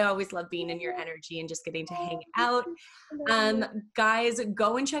 I always love being in your energy and just getting to hang out. Guys,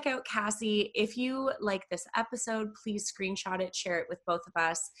 go and check out Cassie. If you like this episode, please screenshot it, share it with both of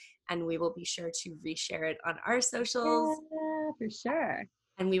us, and we will be sure to reshare it on our socials. Yeah, for sure.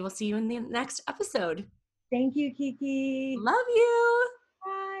 And we will see you in the next episode. Thank you, Kiki. Love you.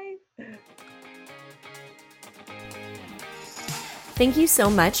 Bye. Thank you so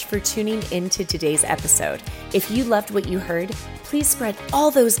much for tuning into today's episode. If you loved what you heard, please spread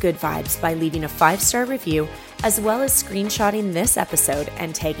all those good vibes by leaving a 5-star review, as well as screenshotting this episode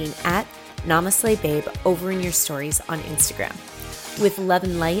and tagging @NamaSlayBabe over in your stories on Instagram. With love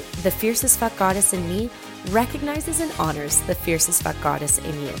and light, the fiercest fuck goddess in me recognizes and honors the fiercest fuck goddess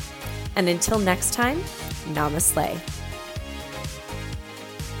in you. And until next time, Namaslay.